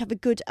funds, which have a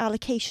good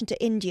allocation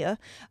to India.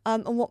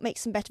 And what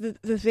makes them better,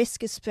 the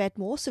risk is spread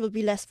more, so they'll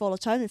be less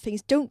volatile, and if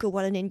things don't go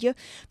well in India,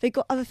 they've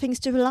got other things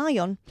to rely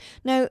on.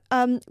 Now,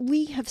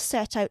 we have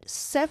set out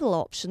several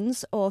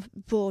options of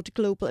broad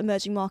global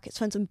emerging markets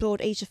funds and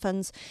broad Asia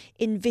funds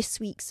in this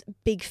week's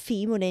big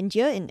theme on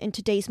India in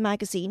today's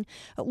magazine.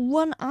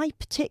 One I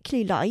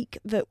particularly like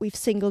that we've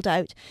singled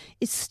out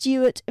is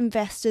Stewart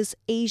Investors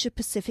Asia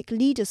Pacific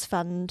Leaders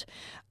Fund.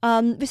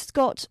 This has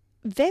got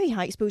very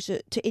high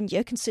exposure to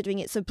India, considering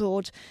it's a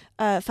broad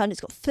fund.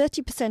 It's got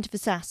 30% of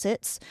its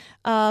assets,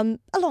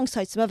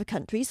 alongside some other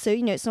countries, so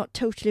it's not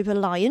totally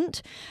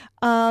reliant.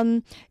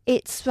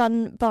 It's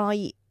run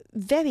by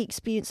very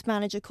experienced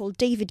manager called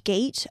David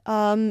Gate.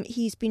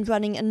 He's been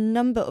running a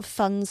number of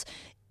funds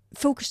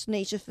focused on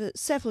Asia for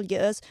several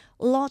years,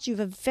 largely with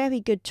a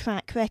very good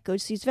track record.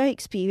 So he's very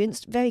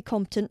experienced, very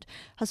competent,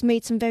 has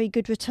made some very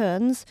good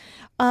returns.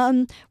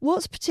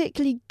 What's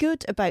particularly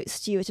good about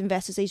Stewart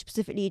Investors Asia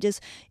Pacific Leaders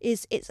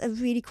is it's a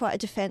really quite a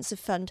defensive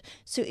fund.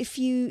 So if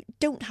you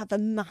don't have a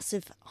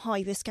massive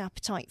high risk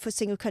appetite for a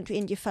single country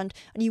India fund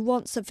and you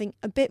want something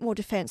a bit more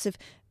defensive,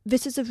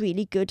 this is a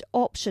really good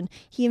option.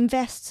 He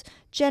invests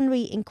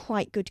generally in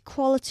quite good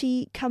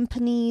quality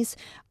companies,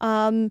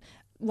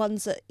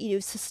 ones that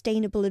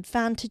sustainable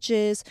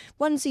advantages,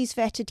 ones he's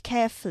vetted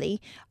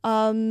carefully,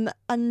 and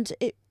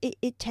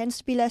it tends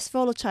to be less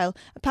volatile.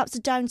 Perhaps the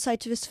downside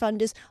to this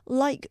fund is,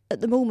 like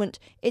at the moment,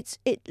 its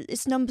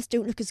numbers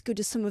don't look as good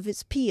as some of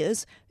its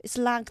peers. It's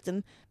lagged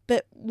them,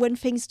 but when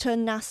things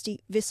turn nasty,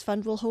 this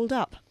fund will hold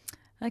up.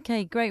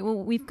 Okay, great.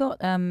 Well, we've got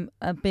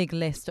a big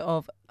list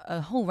of a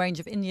whole range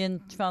of Indian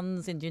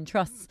funds, Indian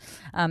trusts,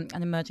 and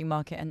emerging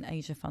market and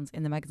Asia funds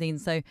in the magazine.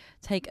 So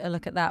take a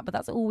look at that. But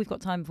that's all we've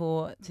got time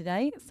for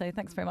today. So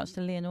thanks very much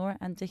to Leonora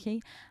and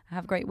Dickie.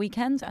 Have a great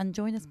weekend and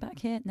join us back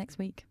here next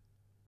week.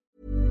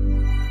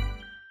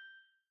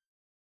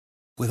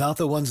 Without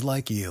the ones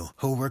like you,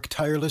 who work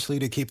tirelessly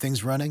to keep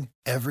things running,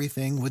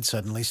 everything would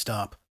suddenly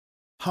stop.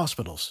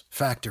 Hospitals,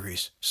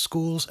 factories,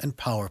 schools, and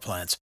power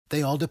plants,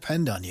 they all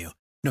depend on you.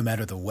 No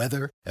matter the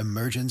weather,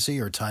 emergency,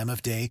 or time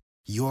of day,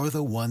 you're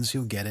the ones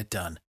who get it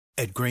done.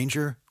 At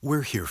Grainger,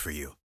 we're here for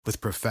you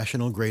with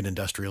professional-grade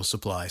industrial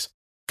supplies.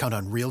 Count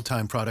on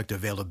real-time product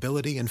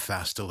availability and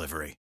fast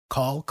delivery.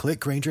 Call, click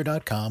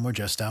Grainger.com, or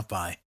just stop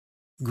by.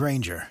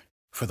 Grainger,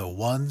 for the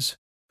ones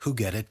who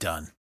get it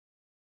done.